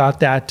 we've got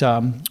that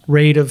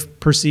rate of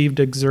perceived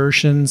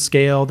exertion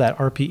scale, that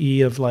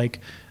RPE of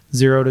like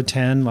 0 to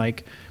 10,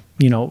 like,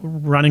 you know,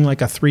 running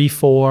like a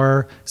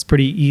 3-4 is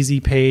pretty easy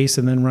pace,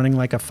 and then running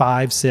like a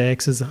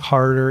 5-6 is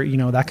harder, you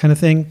know, that kind of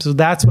thing. So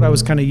that's what I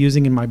was kind of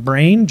using in my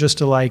brain just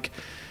to like,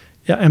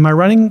 am I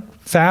running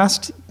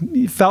fast?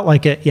 Felt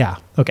like it. Yeah.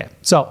 Okay.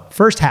 So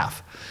first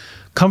half,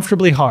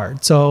 comfortably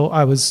hard. So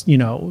I was, you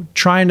know,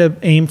 trying to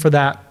aim for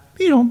that,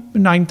 you know,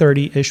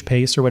 9:30-ish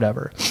pace or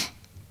whatever.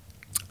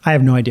 I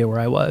have no idea where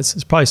I was.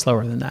 It's probably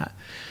slower than that.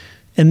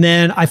 And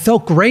then I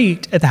felt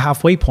great at the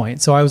halfway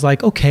point. So I was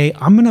like, okay,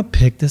 I'm going to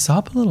pick this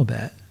up a little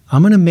bit.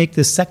 I'm going to make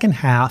the second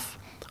half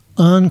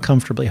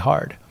uncomfortably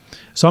hard.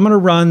 So I'm going to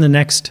run the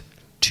next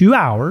 2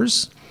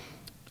 hours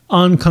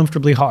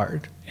uncomfortably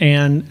hard.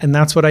 And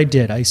that's what I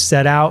did. I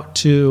set out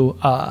to,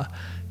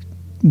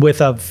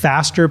 with a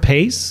faster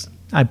pace,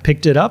 I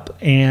picked it up,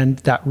 and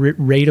that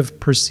rate of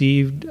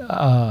perceived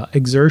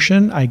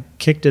exertion, I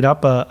kicked it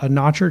up a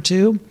notch or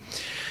two.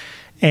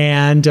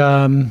 And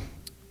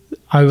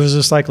I was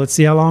just like, let's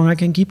see how long I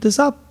can keep this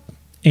up.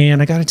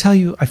 And I got to tell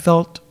you, I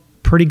felt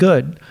pretty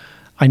good.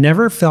 I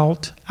never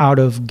felt out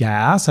of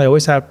gas. I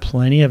always had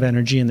plenty of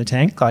energy in the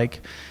tank.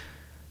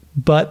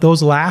 But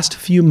those last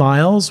few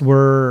miles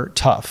were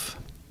tough.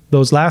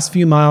 Those last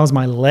few miles,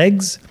 my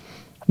legs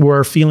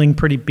were feeling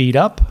pretty beat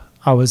up.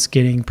 I was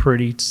getting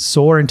pretty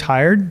sore and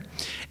tired.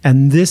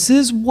 And this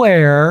is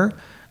where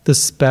the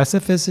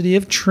specificity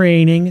of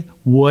training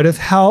would have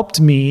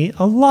helped me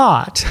a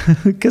lot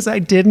because I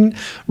didn't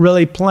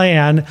really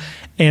plan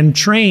and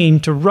train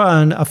to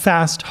run a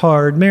fast,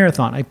 hard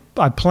marathon.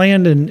 I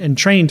planned and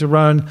trained to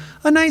run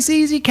a nice,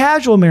 easy,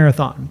 casual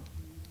marathon.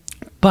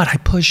 But I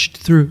pushed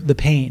through the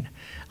pain.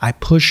 I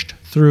pushed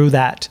through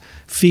that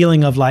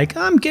feeling of like,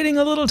 I'm getting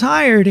a little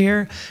tired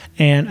here.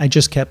 And I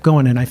just kept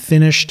going. And I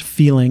finished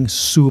feeling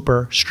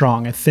super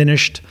strong. I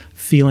finished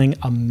feeling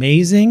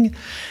amazing.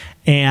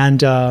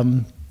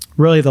 And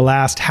really the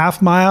last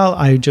half mile,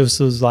 I just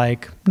was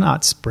like,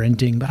 not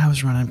sprinting, but I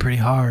was running pretty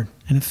hard.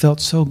 And it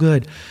felt so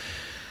good.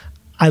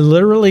 I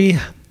literally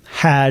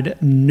had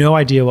no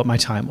idea what my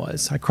time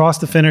was. I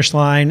crossed the finish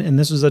line, and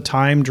this was a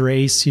timed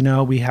race. You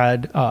know, we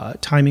had a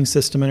timing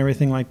system and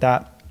everything like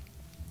that.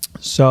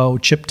 So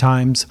chip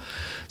times.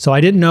 So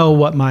I didn't know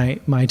what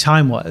my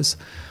time was.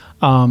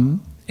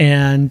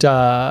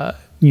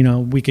 You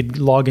know, we could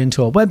log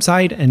into a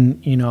website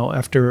and, you know,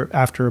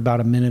 after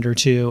about a minute or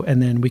two,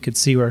 and then we could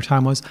see where our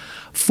time was.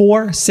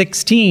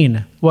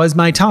 4:16 was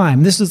my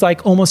time. This was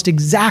like almost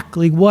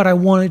exactly what I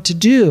wanted to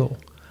do.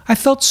 I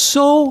felt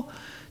so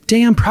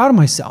damn proud of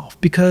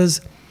myself because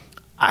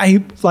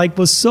I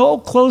was so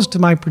close to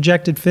my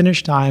projected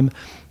finish time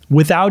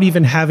without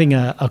even having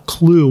a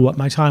clue what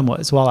my time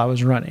was while I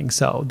was running.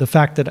 So the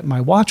fact that my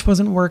watch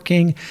wasn't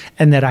working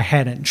and that I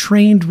hadn't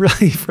trained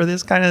really for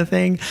this kind of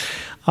thing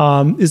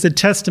is a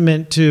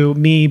testament to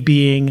me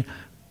being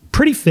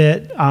pretty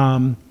fit,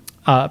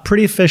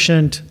 pretty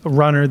efficient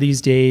runner these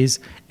days,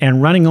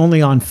 and running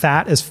only on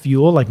fat as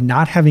fuel, like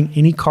not having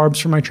any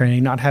carbs for my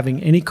training, not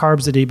having any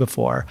carbs the day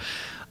before.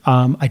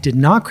 I did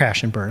not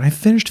crash and burn. I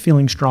finished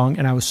feeling strong,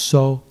 and I was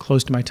so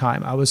close to my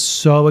time. I was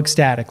so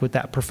ecstatic with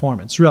that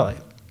performance, really.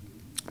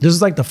 This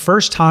is like the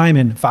first time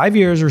in 5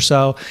 years or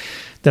so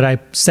that I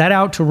set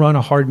out to run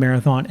a hard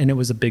marathon, and it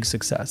was a big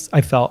success.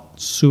 I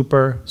felt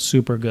super,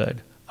 super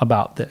good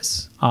about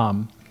this.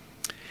 You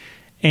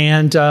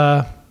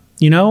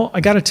know,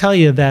 I got to tell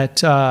you that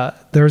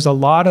there's a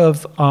lot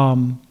of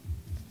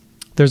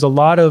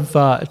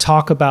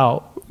talk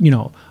about, you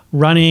know,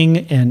 running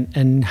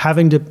and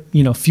having to,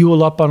 you know,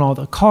 fuel up on all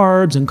the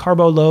carbs and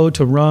carbo load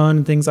to run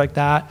and things like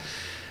that.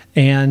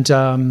 And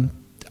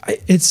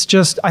it's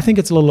just, I think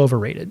it's a little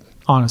overrated,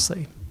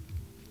 honestly.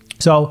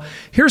 So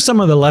here's some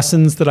of the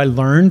lessons that I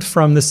learned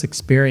from this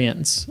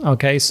experience.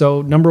 Okay,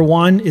 so number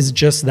one is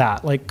just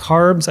that. Like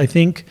carbs, I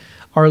think,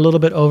 are a little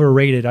bit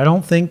overrated. I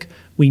don't think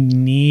we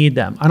need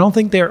them. I don't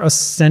think they're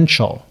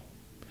essential.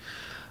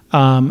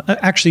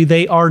 Actually,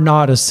 they are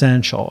not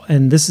essential.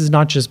 And this is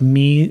not just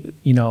me,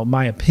 you know,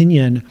 my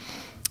opinion.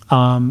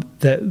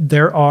 That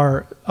there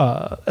are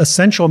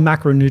essential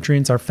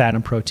macronutrients are fat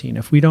and protein.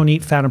 If we don't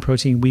eat fat and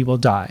protein, we will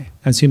die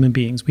as human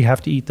beings. We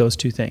have to eat those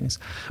two things.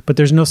 But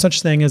there's no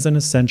such thing as an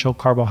essential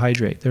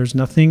carbohydrate. There's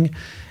nothing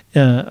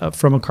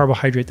from a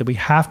carbohydrate that we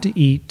have to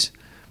eat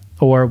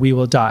or we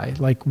will die.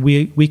 Like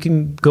we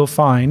can go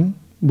fine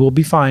We'll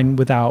be fine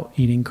without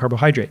eating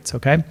carbohydrates,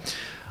 okay?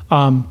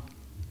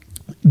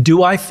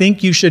 Do I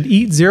think you should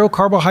eat zero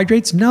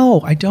carbohydrates?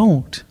 No, I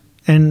don't.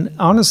 And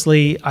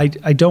honestly, I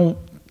don't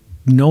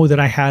know that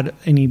I had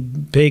any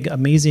big,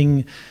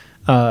 amazing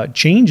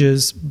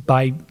changes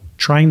by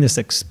trying this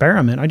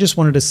experiment. I just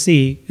wanted to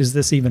see, is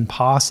this even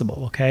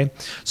possible? Okay.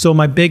 So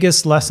my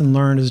biggest lesson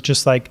learned is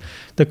just like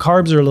the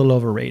carbs are a little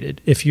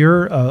overrated. If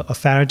you're a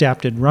fat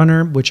adapted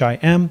runner, which I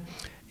am,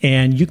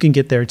 and you can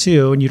get there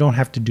too, and you don't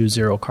have to do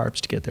zero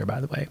carbs to get there,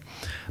 by the way.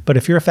 But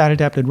if you're a fat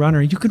adapted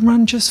runner, you can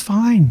run just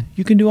fine.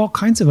 You can do all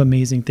kinds of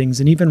amazing things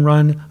and even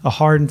run a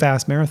hard and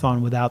fast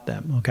marathon without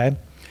them. Okay.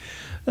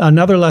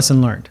 Another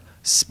lesson learned,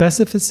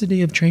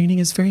 specificity of training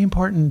is very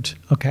important.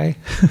 Okay.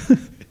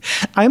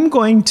 I'm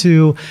going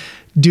to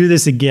do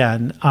this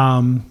again.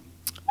 I'm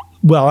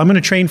going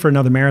to train for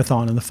another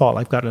marathon in the fall.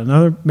 I've got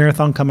another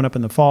marathon coming up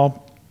in the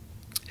fall.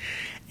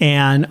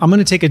 And I'm going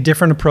to take a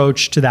different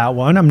approach to that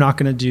one. I'm not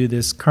going to do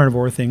this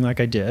carnivore thing like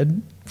I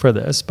did for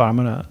this, but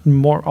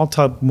I'll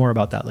talk more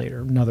about that later,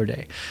 another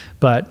day.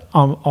 But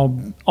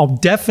I'll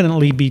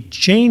definitely be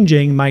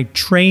changing my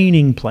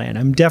training plan.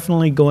 I'm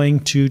definitely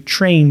going to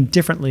train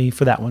differently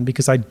for that one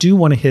because I do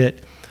want to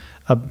hit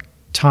a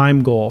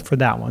time goal for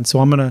that one. So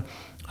I'm going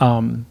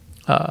to,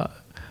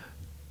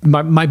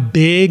 my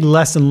big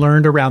lesson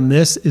learned around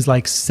this is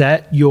like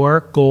set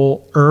your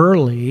goal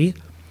early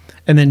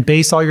and then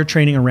base all your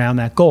training around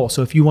that goal.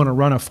 So if you want to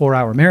run a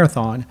 4-hour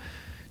marathon,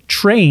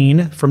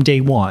 train from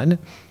day one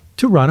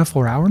to run a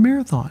 4-hour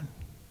marathon.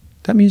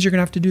 That means you're going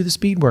to have to do the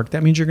speed work.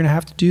 That means you're going to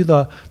have to do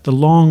the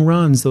long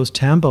runs, those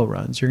tempo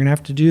runs. You're going to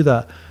have to do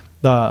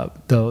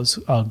those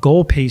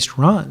goal-paced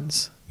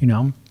runs,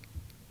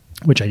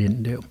 which I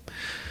didn't do.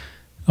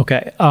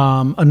 Okay.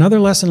 Another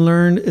lesson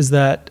learned is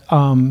that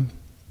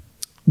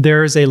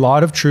there is a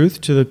lot of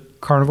truth to the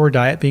carnivore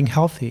diet being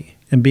healthy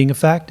and being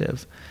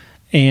effective,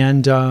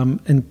 and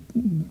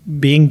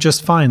being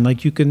just fine.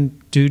 Like you can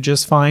do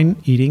just fine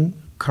eating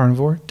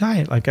carnivore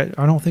diet. Like I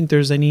don't think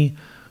there's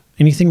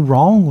anything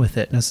wrong with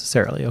it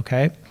necessarily.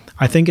 Okay.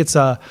 I think it's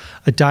a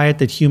diet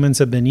that humans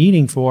have been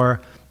eating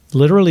for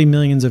literally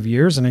millions of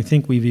years. And I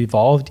think we've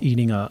evolved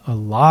eating a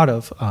lot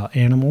of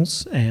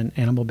animals and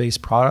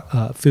animal-based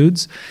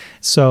foods.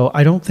 So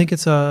I don't think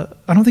it's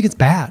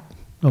bad.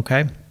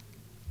 Okay.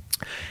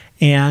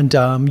 And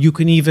you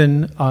can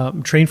even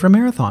train for a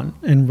marathon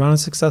and run a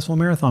successful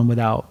marathon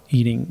without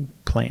eating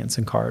plants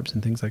and carbs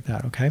and things like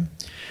that. Okay.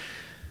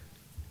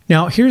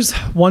 Now, here's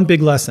one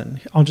big lesson.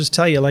 I'll just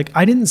tell you,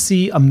 I didn't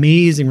see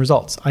amazing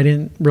results. I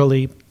didn't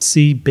really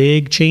see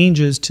big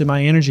changes to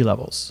my energy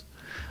levels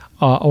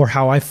or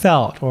how I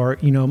felt or,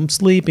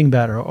 sleeping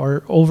better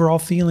or overall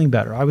feeling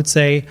better. I would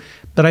say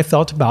that I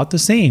felt about the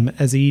same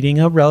as eating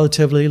a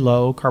relatively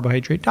low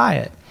carbohydrate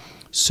diet.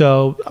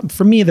 So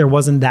for me, there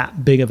wasn't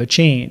that big of a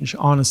change,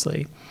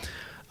 honestly.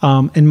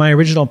 And my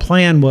original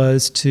plan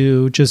was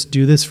to just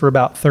do this for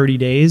about 30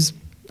 days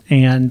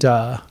and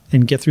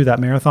get through that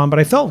marathon. But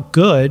I felt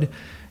good.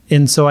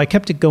 And so I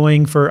kept it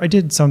going I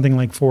did something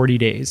like 40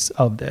 days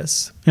of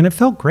this. And it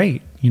felt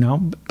great,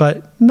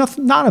 but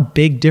not a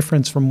big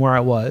difference from where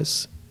I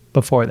was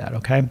before that,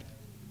 okay?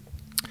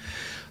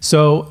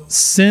 So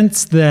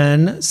since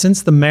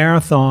the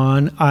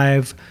marathon,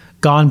 I've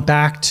gone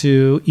back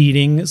to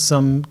eating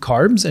some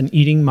carbs and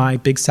eating my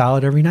big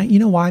salad every night. You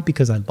know why?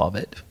 Because I love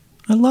it.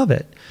 I love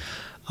it.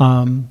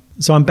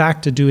 So I'm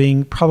back to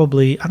doing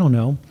probably,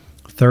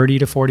 30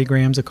 to 40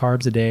 grams of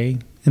carbs a day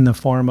in the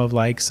form of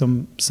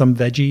some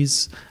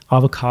veggies,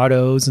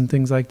 avocados and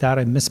things like that.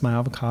 I miss my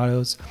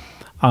avocados.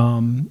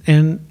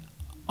 And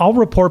I'll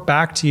report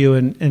back to you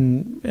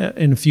in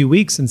a few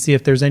weeks and see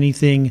if there's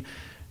anything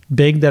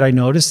big that I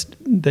noticed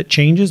that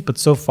changes. But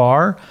so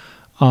far,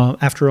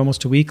 after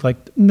almost a week,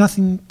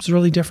 nothing's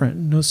really different.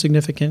 No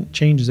significant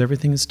changes.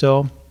 Everything is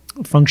still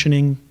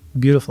functioning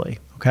beautifully.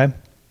 Okay.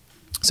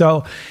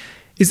 So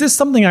is this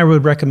something I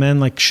would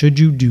recommend? Should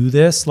you do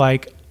this?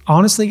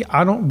 Honestly,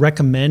 I don't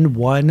recommend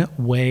one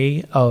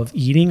way of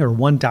eating or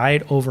one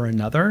diet over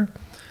another.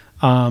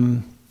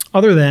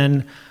 Other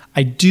than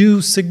I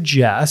do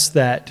suggest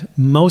that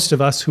most of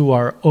us who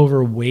are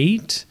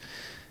overweight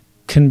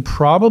can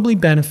probably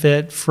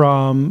benefit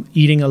from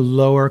eating a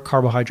lower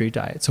carbohydrate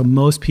diet. So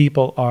most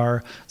people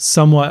are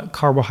somewhat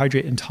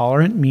carbohydrate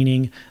intolerant,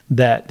 meaning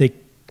that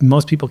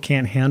most people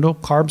can't handle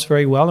carbs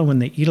very well. And when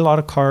they eat a lot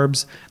of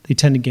carbs, they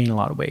tend to gain a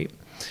lot of weight.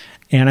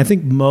 And I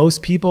think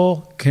most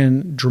people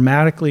can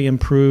dramatically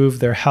improve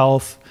their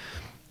health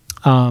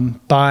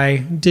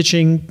by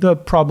ditching the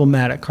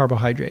problematic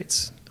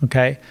carbohydrates.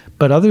 Okay.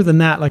 But other than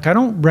that, I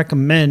don't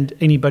recommend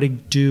anybody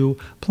do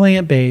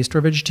plant-based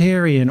or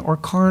vegetarian or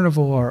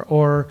carnivore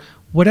or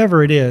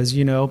whatever it is,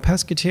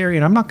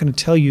 pescatarian. I'm not going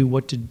to tell you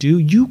what to do.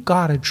 You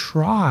got to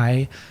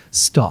try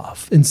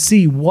stuff and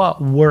see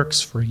what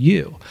works for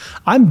you.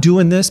 I'm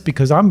doing this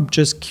because I'm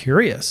just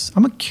curious.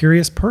 I'm a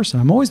curious person.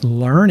 I'm always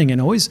learning and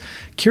always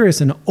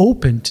curious and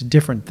open to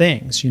different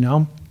things, If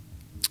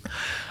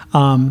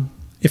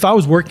I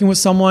was working with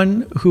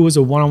someone who was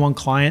a one-on-one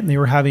client and they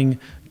were having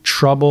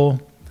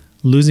trouble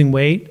losing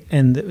weight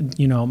and,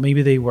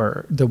 maybe the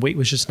weight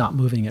was just not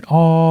moving at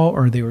all,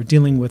 or they were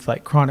dealing with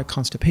like chronic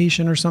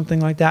constipation or something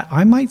like that,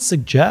 I might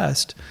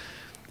suggest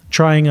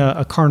trying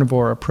a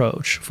carnivore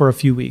approach for a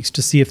few weeks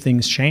to see if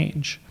things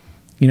change.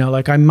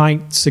 I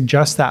might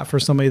suggest that for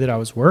somebody that I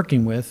was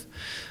working with.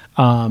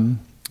 And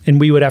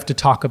we would have to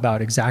talk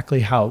about exactly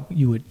how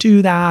you would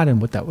do that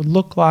and what that would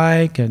look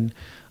like. And,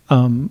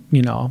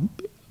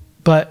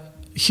 but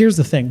here's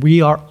the thing.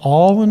 We are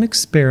all an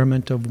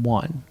experiment of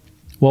one.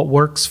 What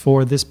works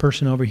for this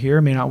person over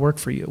here may not work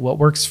for you. What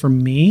works for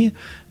me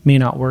may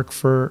not work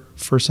for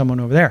someone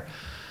over there.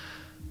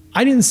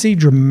 I didn't see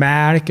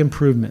dramatic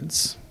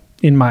improvements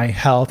in my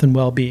health and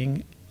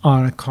well-being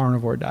on a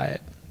carnivore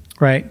diet,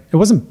 right? It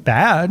wasn't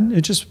bad.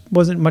 It just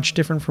wasn't much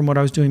different from what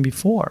I was doing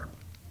before.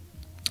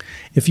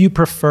 If you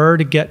prefer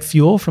to get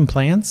fuel from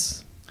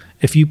plants,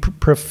 if you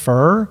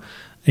prefer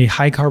a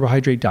high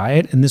carbohydrate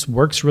diet, and this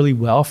works really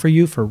well for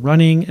you for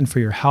running and for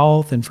your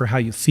health and for how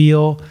you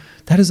feel,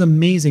 that is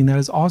amazing. That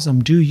is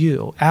awesome. Do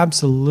you?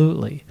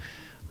 Absolutely.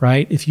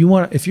 Right? If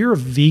you're a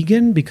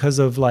vegan because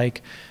of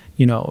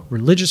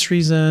religious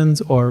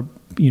reasons or,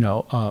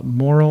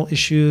 moral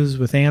issues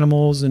with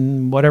animals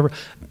and whatever,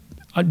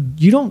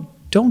 you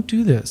don't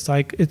do this.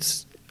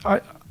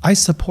 I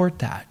support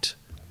that.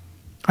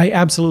 I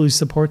absolutely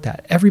support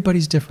that.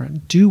 Everybody's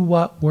different. Do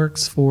what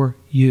works for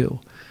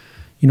you.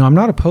 I'm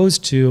not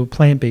opposed to a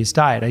plant-based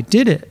diet. I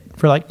did it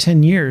for like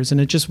 10 years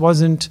and it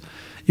wasn't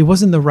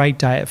the right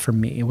diet for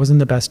me. It wasn't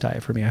the best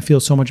diet for me. I feel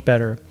so much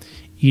better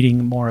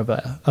eating more of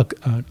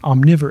an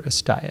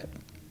omnivorous diet.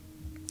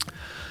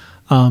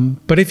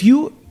 But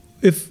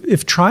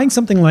if trying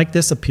something like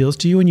this appeals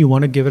to you and you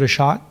want to give it a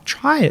shot,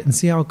 try it and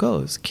see how it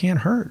goes. Can't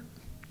hurt.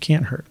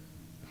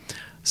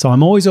 So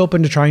I'm always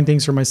open to trying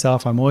things for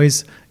myself. I'm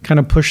always kind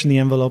of pushing the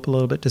envelope a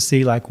little bit to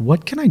see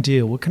what can I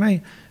do? What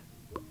can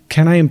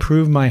I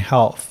improve my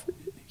health?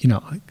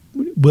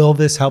 Will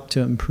this help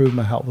to improve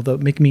my health? Will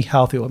it make me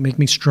healthy? Will it make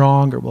me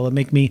stronger? Will it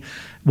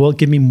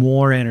give me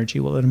more energy?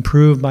 Will it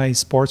improve my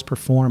sports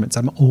performance?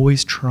 I'm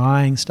always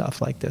trying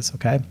stuff like this,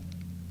 okay?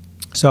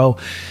 So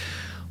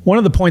one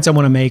of the points I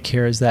want to make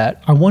here is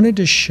that I wanted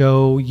to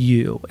show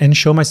you and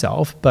show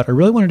myself, but I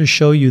really wanted to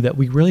show you that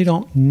we really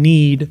don't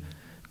need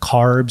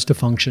carbs to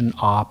function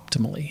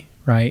optimally,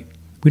 right?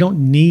 We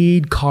don't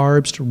need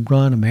carbs to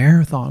run a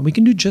marathon. We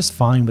can do just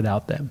fine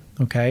without them,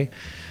 okay?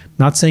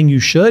 Not saying you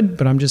should,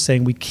 but I'm just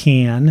saying we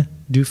can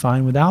do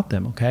fine without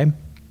them, okay?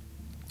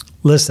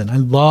 Listen, I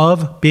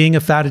love being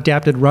a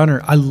fat-adapted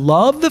runner. I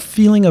love the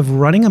feeling of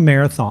running a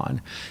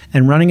marathon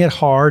and running it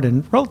hard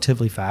and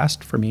relatively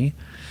fast for me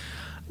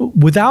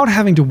without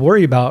having to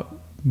worry about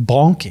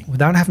bonking,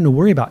 without having to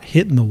worry about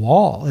hitting the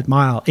wall at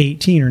mile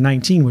 18 or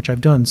 19, which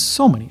I've done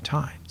so many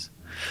times.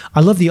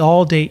 I love the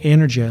all-day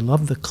energy. I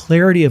love the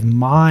clarity of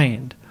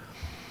mind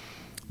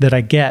that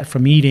I get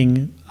from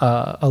eating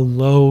a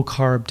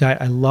low-carb diet.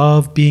 I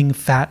love being a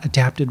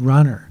fat-adapted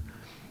runner.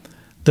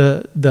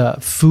 The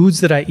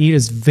foods that I eat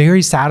is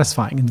very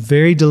satisfying and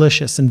very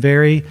delicious and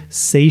very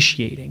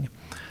satiating,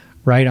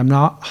 right? I'm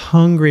not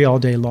hungry all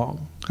day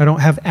long. I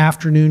don't have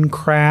afternoon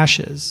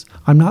crashes.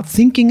 I'm not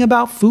thinking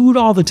about food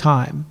all the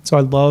time. So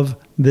I love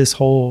this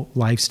whole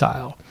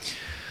lifestyle.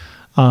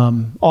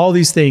 All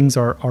these things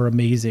are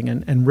amazing,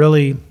 and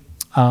really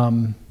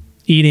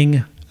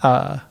eating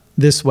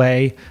this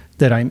way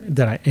that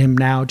I am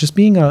now, just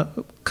being a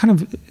kind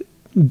of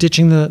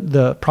ditching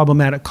the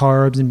problematic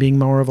carbs and being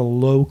more of a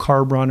low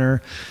carb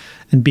runner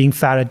and being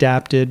fat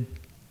adapted.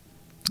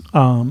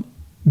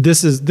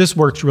 This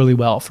works really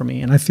well for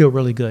me, and I feel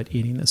really good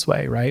eating this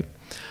way, right?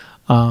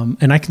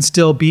 And I can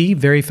still be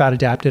very fat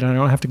adapted. I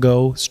don't have to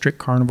go strict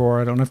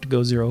carnivore. I don't have to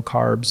go zero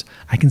carbs.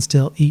 I can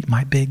still eat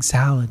my big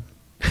salad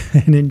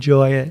and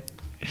enjoy it.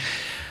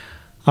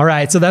 All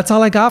right, so that's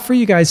all I got for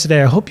you guys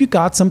today. I hope you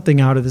got something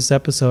out of this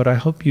episode. I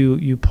hope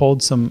you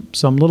pulled some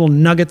little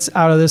nuggets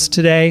out of this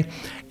today.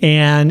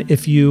 And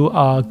if you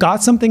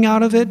got something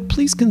out of it,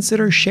 please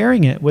consider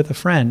sharing it with a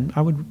friend.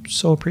 I would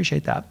so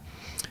appreciate that.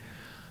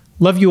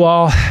 Love you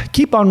all.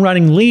 Keep on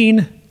running lean,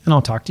 and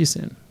I'll talk to you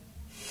soon.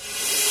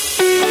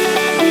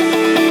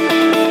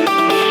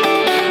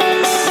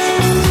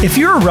 If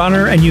you're a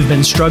runner and you've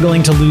been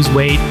struggling to lose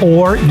weight,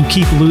 or you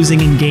keep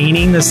losing and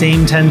gaining the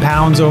same 10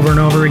 pounds over and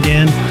over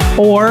again,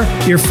 or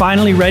you're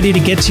finally ready to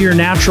get to your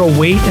natural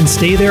weight and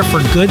stay there for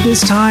good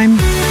this time,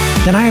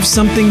 then I have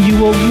something you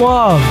will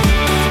love.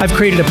 I've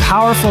created a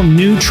powerful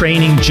new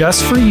training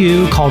just for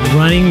you called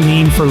Running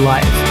Lean for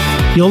Life.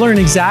 You'll learn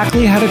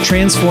exactly how to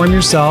transform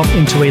yourself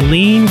into a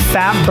lean,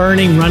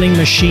 fat-burning running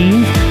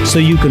machine so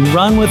you can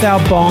run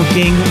without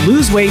bonking,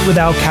 lose weight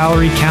without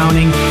calorie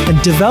counting, and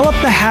develop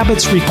the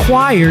habits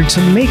required to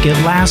make it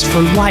last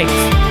for life.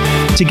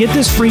 To get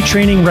this free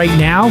training right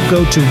now,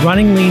 go to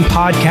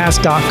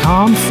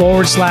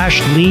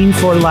runningleanpodcast.com/lean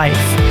for life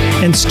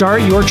and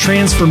start your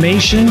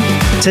transformation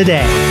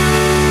today.